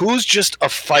 okay, who's just a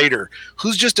fighter?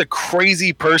 Who's just a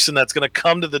crazy person that's going to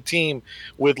come to the team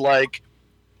with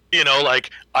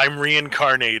I'm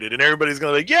reincarnated, and everybody's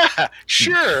going to be like, yeah,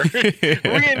 sure.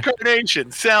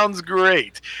 Reincarnation sounds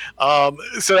great.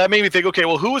 So that made me think, okay,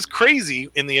 well, who was crazy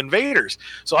in the Invaders?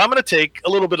 So I'm going to take a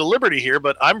little bit of liberty here,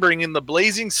 but I'm bringing the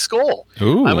Blazing Skull.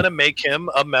 Ooh. I'm going to make him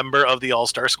a member of the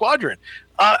All-Star Squadron.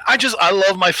 I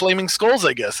love my flaming skulls,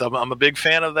 I guess. I'm a big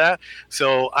fan of that.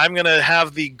 So I'm going to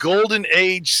have the Golden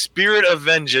Age Spirit of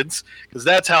Vengeance, because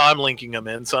that's how I'm linking them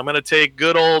in. So I'm going to take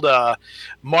good old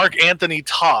Mark Anthony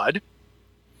Todd,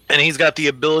 and he's got the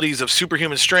abilities of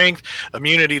superhuman strength,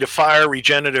 immunity to fire,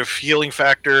 regenerative healing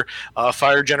factor,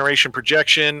 fire generation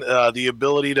projection, the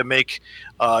ability to make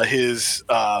his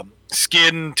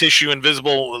skin tissue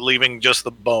invisible, leaving just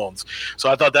the bones. So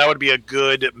I thought that would be a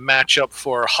good matchup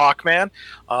for Hawkman.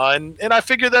 And I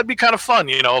figured that'd be kind of fun,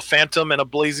 a Phantom and a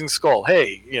Blazing Skull.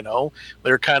 Hey,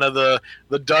 they're kind of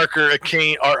the darker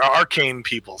arcane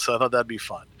people. So I thought that'd be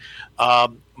fun.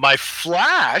 My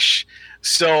Flash,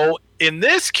 so in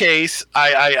this case,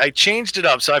 I changed it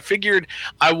up. So I figured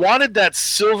I wanted that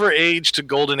Silver Age to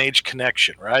Golden Age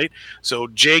connection, right? So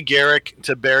Jay Garrick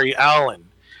to Barry Allen.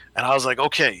 And I was like,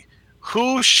 okay,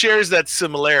 who shares that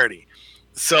similarity?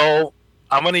 So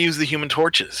I'm going to use the Human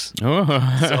Torches. Oh.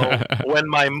 So when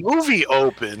my movie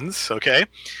opens, okay,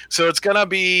 so it's going to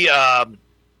be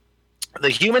the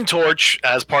Human Torch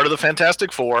as part of the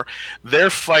Fantastic Four. They're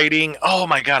fighting, oh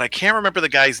my God, I can't remember the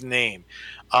guy's name.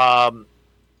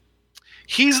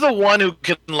 He's the one who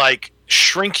can,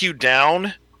 shrink you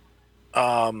down.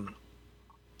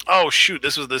 Oh shoot!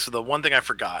 This was the one thing I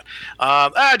forgot.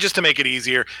 Just to make it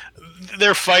easier,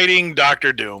 they're fighting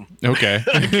Doctor Doom. Okay.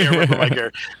 I can't remember my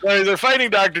character. They're fighting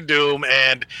Doctor Doom,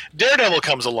 and Daredevil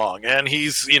comes along, and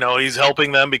he's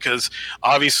helping them because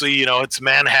obviously it's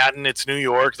Manhattan, it's New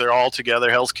York, they're all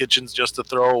together. Hell's Kitchen's just a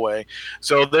throwaway,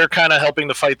 so they're kind of helping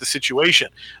to fight the situation.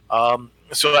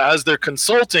 So as they're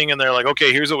consulting, and they're like,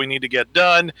 okay, here's what we need to get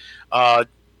done.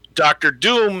 Doctor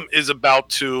Doom is about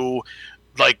to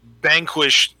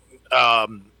vanquish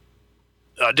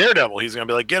Daredevil. He's gonna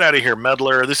be like, get out of here,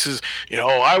 meddler. This is,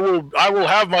 I will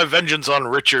have my vengeance on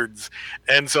Richards.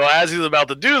 And so as he's about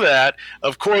to do that,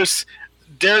 of course,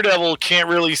 Daredevil can't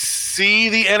really see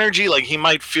the energy. Like, he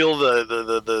might feel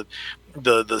the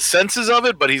senses of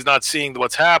it, but he's not seeing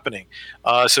what's happening.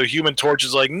 So Human Torch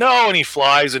is like, no, and he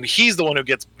flies, and he's the one who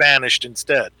gets banished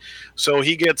instead. So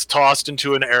he gets tossed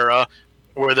into an era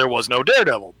where there was no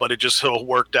Daredevil, but it just so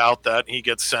worked out that he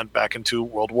gets sent back into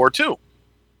World War II.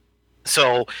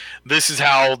 So this is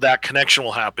how that connection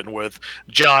will happen with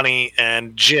Johnny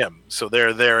and Jim. So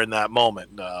they're there in that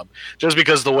moment. Just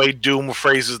because the way Doom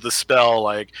phrases the spell,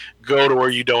 like, go to where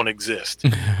you don't exist.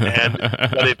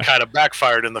 But it kind of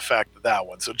backfired in the fact that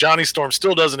one. So Johnny Storm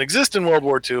still doesn't exist in World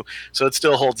War II, so it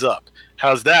still holds up.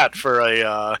 How's that for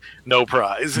a no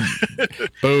prize?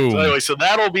 Boom. So anyway, so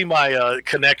that'll be my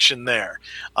connection there.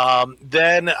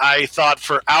 Then I thought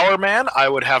for Our Man, I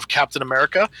would have Captain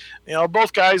America.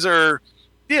 Both guys are,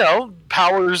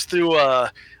 powers through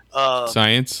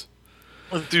Science.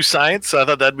 Through science. So I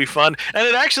thought that'd be fun. And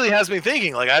it actually has me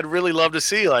thinking, I'd really love to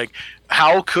see,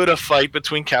 how could a fight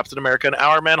between Captain America and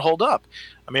Our Man hold up?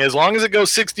 I mean, as long as it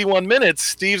goes 61 minutes,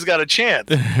 Steve's got a chance.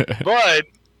 But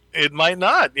it might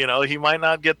not, he might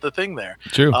not get the thing there.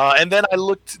 True. And then I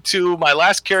looked to my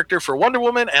last character for Wonder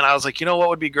Woman, and I was like, what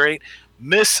would be great?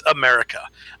 Miss America.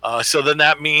 So then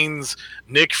that means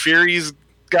Nick Fury's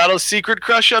got a secret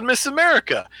crush on Miss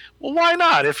America. Well, why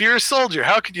not? If you're a soldier,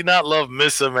 how could you not love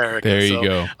Miss America? There you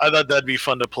go. I thought that'd be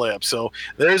fun to play up. So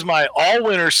there's my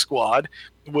all-winner squad,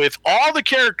 with all the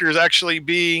characters actually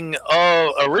being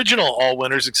original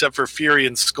all-winners except for Fury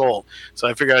and Skull. So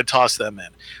I figured I'd toss them in.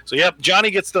 So, yep,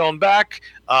 Johnny gets thrown back.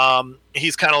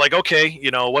 He's kind of like, okay,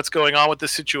 what's going on with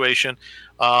this situation?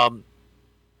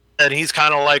 And he's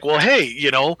kind of like, well, hey,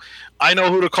 I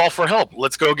know who to call for help.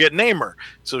 Let's go get Namor.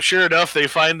 So sure enough, they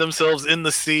find themselves in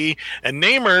the sea, and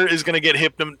Namor is going to get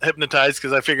hypnotized,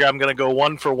 because I figure I'm going to go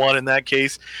 1-for-1 in that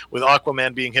case with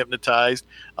Aquaman being hypnotized.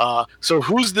 So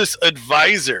who's this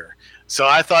advisor? So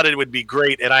I thought it would be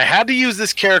great, and I had to use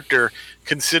this character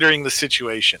considering the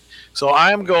situation. So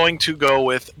I'm going to go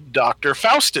with Dr.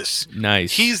 Faustus.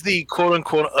 Nice. He's the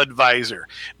quote-unquote advisor.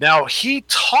 Now, he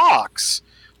talks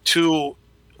to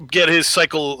get his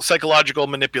psychological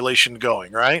manipulation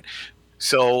going, right?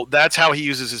 So that's how he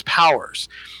uses his powers.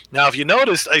 Now, if you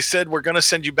noticed, I said we're going to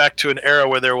send you back to an era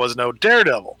where there was no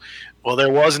Daredevil. Well,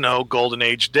 there was no Golden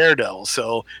Age Daredevil.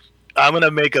 So I'm going to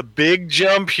make a big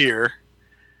jump here,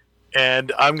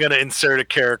 and I'm going to insert a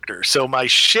character. So my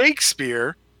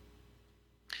Shakespeare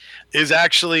is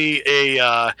actually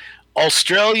a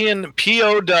Australian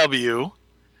POW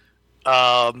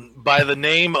by the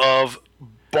name of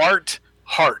Bart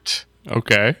Hart.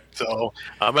 Okay. So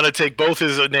I'm going to take both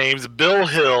his names, Bart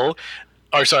Hill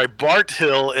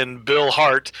and Bill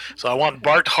Hart. So I want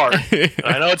Bart Hart.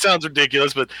 I know it sounds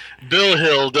ridiculous, but Bill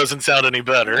Hill doesn't sound any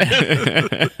better.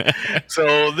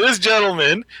 So this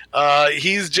gentleman,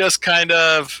 he's just kind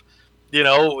of,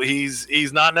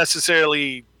 he's not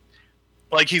necessarily,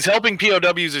 he's helping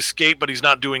POWs escape, but he's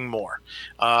not doing more.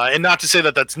 And not to say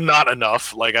that that's not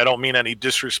enough. I don't mean any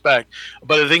disrespect.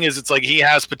 But the thing is, it's he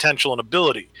has potential and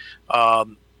ability.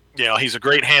 He's a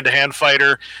great hand-to-hand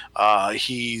fighter.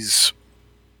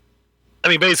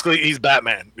 Basically, he's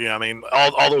Batman.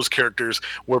 All those characters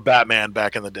were Batman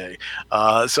back in the day.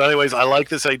 So anyways, I like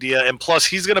this idea. And plus,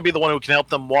 he's going to be the one who can help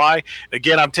them. Why?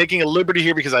 Again, I'm taking a liberty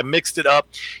here because I mixed it up.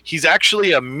 He's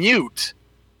actually a mute.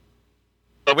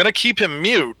 I'm going to keep him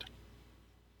mute,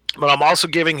 but I'm also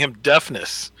giving him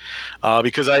deafness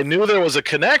because I knew there was a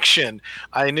connection.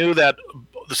 I knew that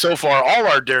so far all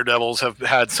our Daredevils have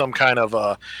had some kind of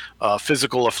a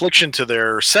physical affliction to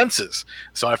their senses.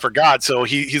 So I forgot. So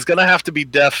he's going to have to be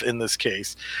deaf in this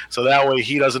case. So that way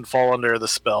he doesn't fall under the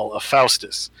spell of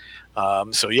Faustus.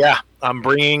 So yeah, I'm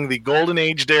bringing the Golden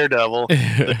Age Daredevil,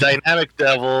 the Dynamic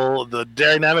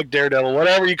Daredevil,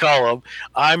 whatever you call him.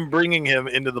 I'm bringing him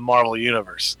into the Marvel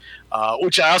Universe,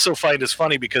 which I also find is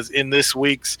funny because in this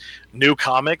week's new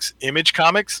comics, Image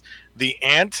Comics, the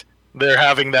Ant they're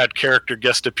having that character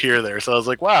guest appear there. So I was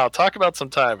like, wow, talk about some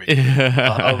timing.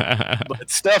 But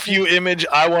stuff you image,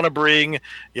 I want to bring.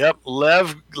 Yep,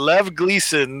 Lev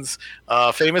Gleason's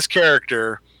famous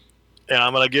character, and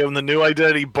I'm gonna give him the new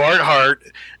identity, Bart Hart,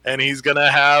 and he's gonna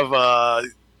have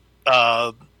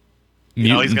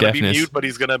he's going to be mute, but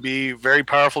he's going to be a very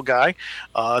powerful guy.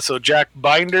 So Jack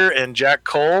Binder and Jack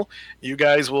Cole, you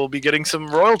guys will be getting some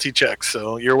royalty checks.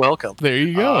 So you're welcome. There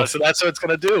you go. So that's what it's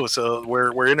going to do. So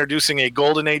we're introducing a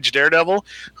Golden Age Daredevil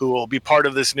who will be part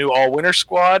of this new all-winter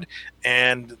squad,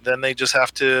 and then they just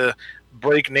have to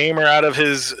break Namor out of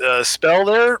his spell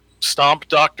there, stomp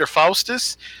Dr.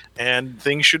 Faustus, and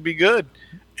things should be good.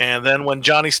 And then when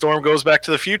Johnny Storm goes back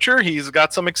to the future, he's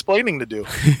got some explaining to do.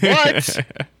 But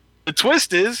the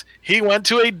twist is he went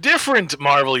to a different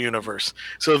Marvel universe.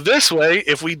 So this way,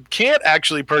 if we can't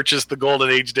actually purchase the Golden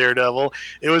Age Daredevil,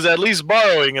 it was at least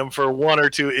borrowing him for 1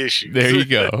 or 2 issues. There you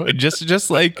go.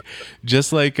 just like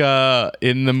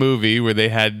in the movie where they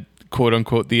had quote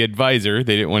unquote the advisor,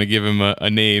 they didn't want to give him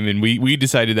a name, and we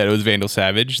decided that it was Vandal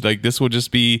Savage. Like this will just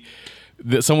be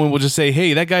that someone will just say,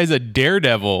 hey, that guy's a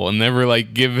daredevil, and never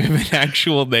like give him an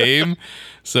actual name.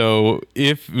 So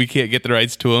if we can't get the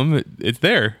rights to him, it's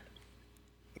there.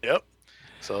 Yep.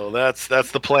 So that's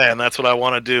the plan. That's what I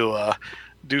want to do.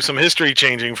 Do some history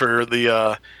changing for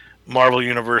the Marvel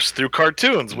universe through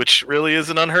cartoons, which really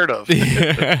isn't unheard of.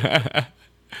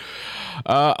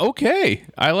 Okay,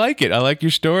 I like it. I like your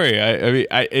story.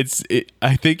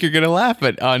 I think you're gonna laugh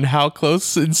on how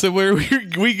close and similar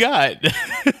we got.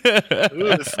 Ooh,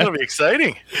 this is gonna be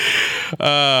exciting.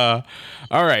 All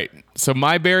right. So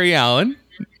my Barry Allen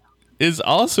is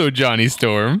also Johnny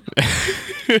Storm.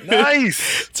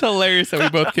 Nice. It's hilarious that we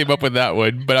both came up with that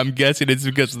one, but I'm guessing it's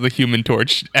because of the Human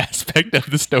Torch aspect of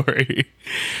the story.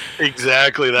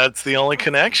 Exactly. That's the only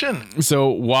connection. So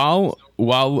while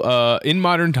in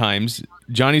modern times,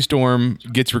 Johnny Storm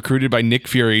gets recruited by Nick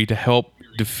Fury to help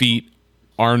defeat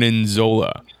Arnim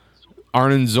Zola.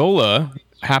 Arnim Zola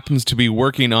happens to be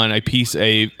working on a piece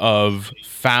of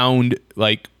found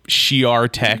like Shi'ar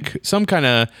tech, some kind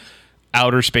of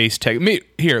outer space tech.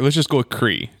 Here, let's just go with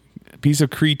Kree. Piece of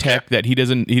Kree tech that he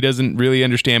doesn't really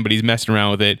understand, but he's messing around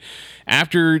with it.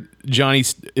 After Johnny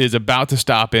is about to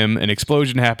stop him, an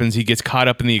explosion happens. He gets caught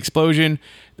up in the explosion,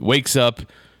 wakes up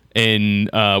in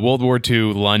World War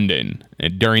II London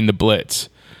during the Blitz.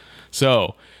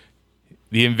 So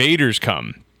the invaders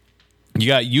come. You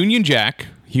got Union Jack,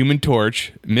 Human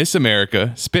Torch, Miss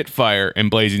America, Spitfire,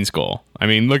 and Blazing Skull. I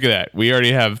mean, look at that. We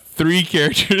already have 3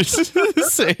 characters the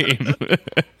same.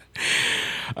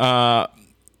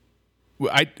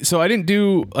 So I didn't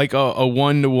do like a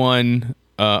 1-to-1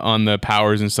 on the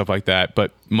powers and stuff like that,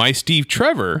 but my Steve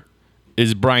Trevor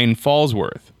is Brian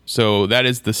Fallsworth. So that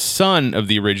is the son of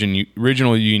the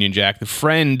original Union Jack, the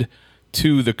friend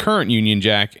to the current Union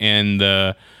Jack, and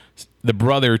the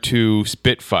brother to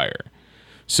Spitfire.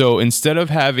 So instead of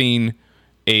having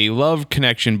a love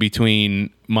connection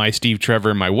between my Steve Trevor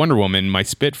and my Wonder Woman, my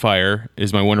Spitfire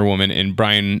is my Wonder Woman, and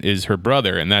Brian is her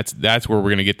brother, and that's where we're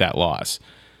going to get that loss.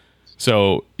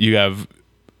 So you have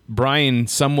Brian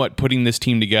somewhat putting this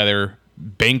team together,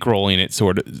 bankrolling it,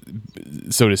 sort of,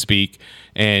 so to speak,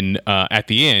 and at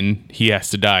the end he has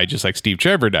to die, just like Steve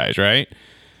Trevor dies, right?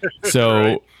 So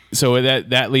Right. So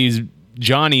that leaves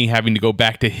Johnny having to go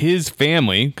back to his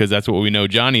family, because that's what we know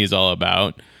Johnny is all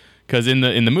about. Because in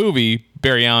the movie,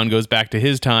 Barry Allen goes back to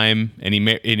his time, and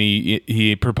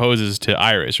he proposes to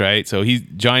Iris, right? So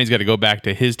Johnny's got to go back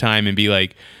to his time and be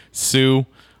like, Sue,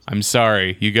 I'm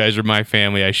sorry. You guys are my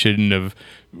family. I shouldn't have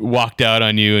walked out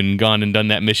on you and gone and done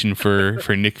that mission for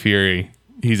Nick Fury.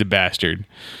 He's a bastard.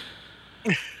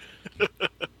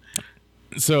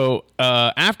 So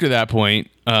after that point,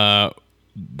 my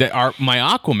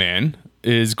Aquaman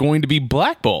is going to be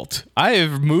Black Bolt. I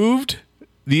have moved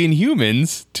the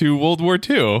Inhumans to World War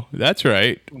II. That's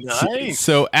right. Nice.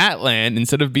 So Atlan,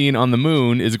 instead of being on the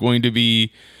moon, is going to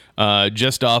be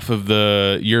just off of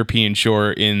the European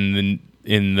shore in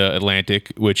the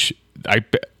Atlantic, which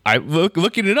I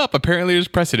looking it up. Apparently, there's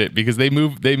precedent because they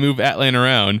move Atlan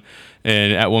around,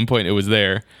 and at one point it was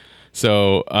there.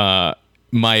 So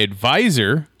my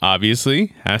advisor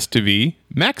obviously has to be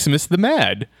Maximus the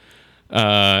Mad,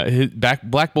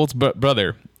 Black Bolt's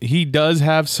brother. He does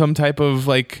have some type of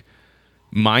like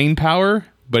mind power,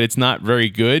 but it's not very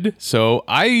good. So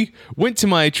I went to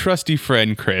my trusty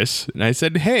friend Chris and I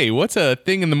said, "Hey, what's a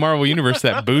thing in the Marvel universe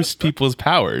that boosts people's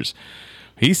powers?"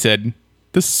 He said,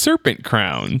 the Serpent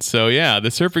Crown. So yeah, the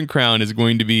Serpent Crown is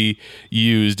going to be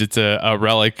used. It's a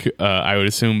relic, I would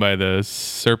assume, by the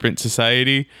Serpent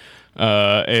Society.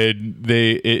 and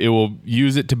it will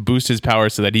use it to boost his power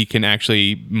so that he can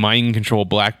actually mind control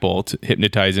Black Bolt,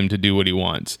 hypnotize him to do what he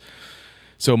wants.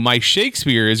 So Mike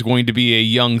Shakespeare is going to be a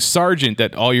young sergeant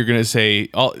that all you're going to say,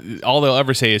 all they'll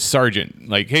ever say is sergeant.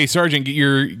 Like, hey, sergeant, get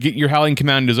your Howling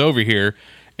Commandos over here.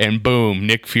 And boom,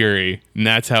 Nick Fury. And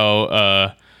that's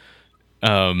how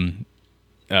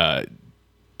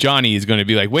Johnny is going to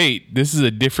be like, wait, this is a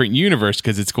different universe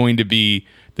because it's going to be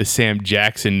the Sam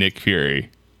Jackson Nick Fury.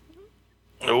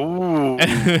 Ooh.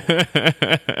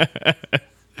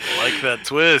 Like that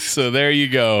twist. So there you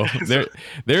go.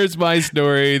 There's my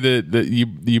story. That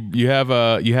you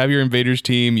have your Invaders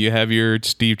team, you have your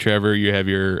Steve Trevor, you have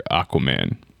your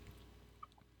Aquaman.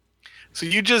 So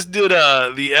you just did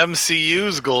the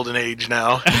MCU's golden age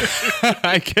now.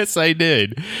 I guess I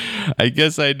did.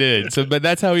 So, but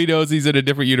that's how he knows he's in a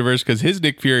different universe because his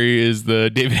Nick Fury is the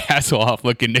David Hasselhoff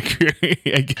looking Nick Fury,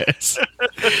 I guess.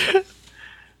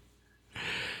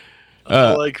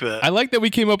 I like that. I like that we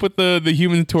came up with the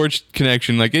Human Torch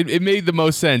connection. Like it made the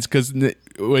most sense because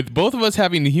with both of us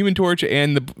having the Human Torch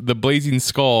and the Blazing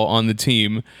Skull on the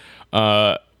team,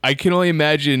 I can only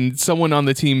imagine someone on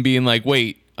the team being like,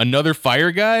 "Wait, another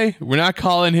fire guy? We're not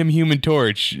calling him Human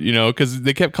Torch, because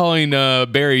they kept calling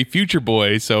Barry Future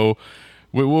Boy. So,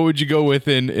 what would you go with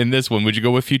in this one? Would you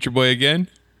go with Future Boy again?"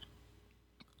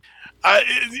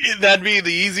 That'd be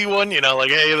the easy one,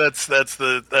 like, hey, that's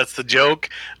the joke.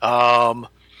 God,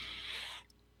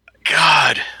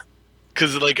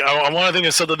 because like I want to think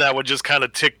of something that would just kind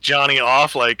of tick Johnny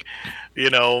off, like,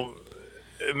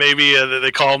 maybe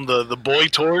they call him the boy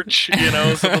torch,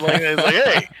 something like that. It's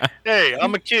like, hey,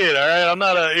 I'm a kid, all right, I'm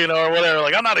not or whatever.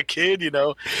 Like, I'm not a kid,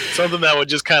 something that would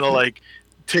just kind of like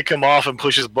tick him off and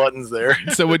push his buttons there.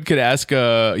 Someone could ask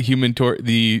Human Torch,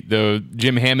 the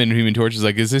Jim Hammond Human Torch is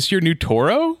like, is this your new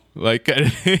Toro? Like, kind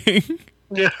of thing.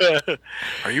 Yeah.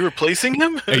 Are you replacing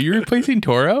him? Are you replacing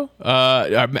Toro?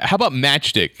 How about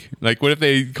Matchstick? Like, what if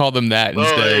they call them that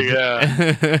instead?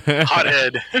 Yeah.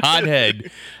 Hothead.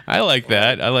 Hothead. I like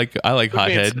that. I like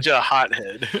Hothead. Such a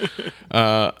hothead.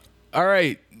 All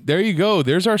right. There you go.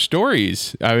 There's our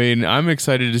stories. I mean, I'm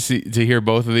excited to hear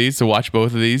both of these, to watch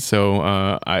both of these. So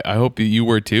I hope that you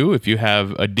were too. If you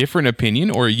have a different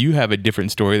opinion or you have a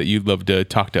different story that you'd love to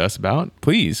talk to us about,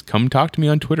 please come talk to me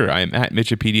on Twitter. I am at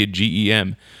Mitchipedia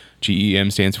GEM. GEM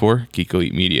stands for Geek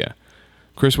Elite Media.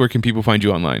 Chris, where can people find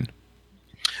you online?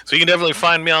 So you can definitely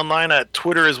find me online at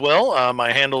Twitter as well.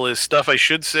 My handle is Stuff I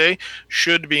Should Say,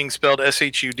 should being spelled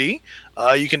SHUD.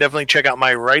 You can definitely check out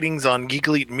my writings on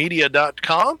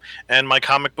geekelitemedia.com and my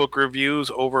comic book reviews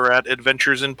over at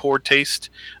Adventures in Poor Taste,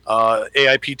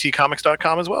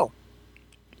 AIPTcomics.com as well.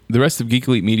 The rest of Geek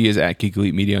Elite Media is at Geek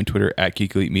Elite Media on Twitter, at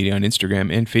Geek Elite Media on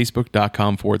Instagram, and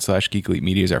Facebook.com/Geek Elite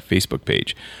Media is our Facebook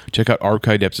page. Check out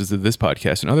archived episodes of this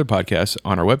podcast and other podcasts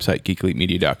on our website,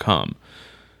 geekelitemedia.com.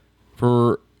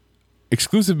 For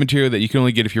exclusive material that you can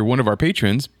only get if you're one of our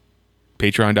patrons,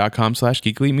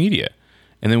 patreon.com/geekelitemedia.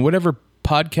 And then whatever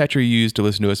podcatcher you use to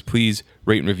listen to us, please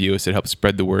rate and review us. It helps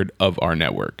spread the word of our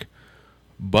network.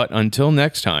 But until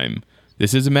next time,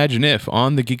 this is Imagine If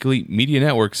on the Geek Elite Media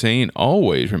Network saying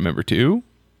always remember to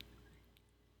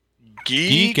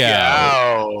Geek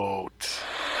out.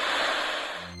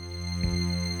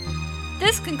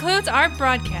 This concludes our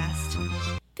broadcast.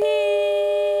 Beep.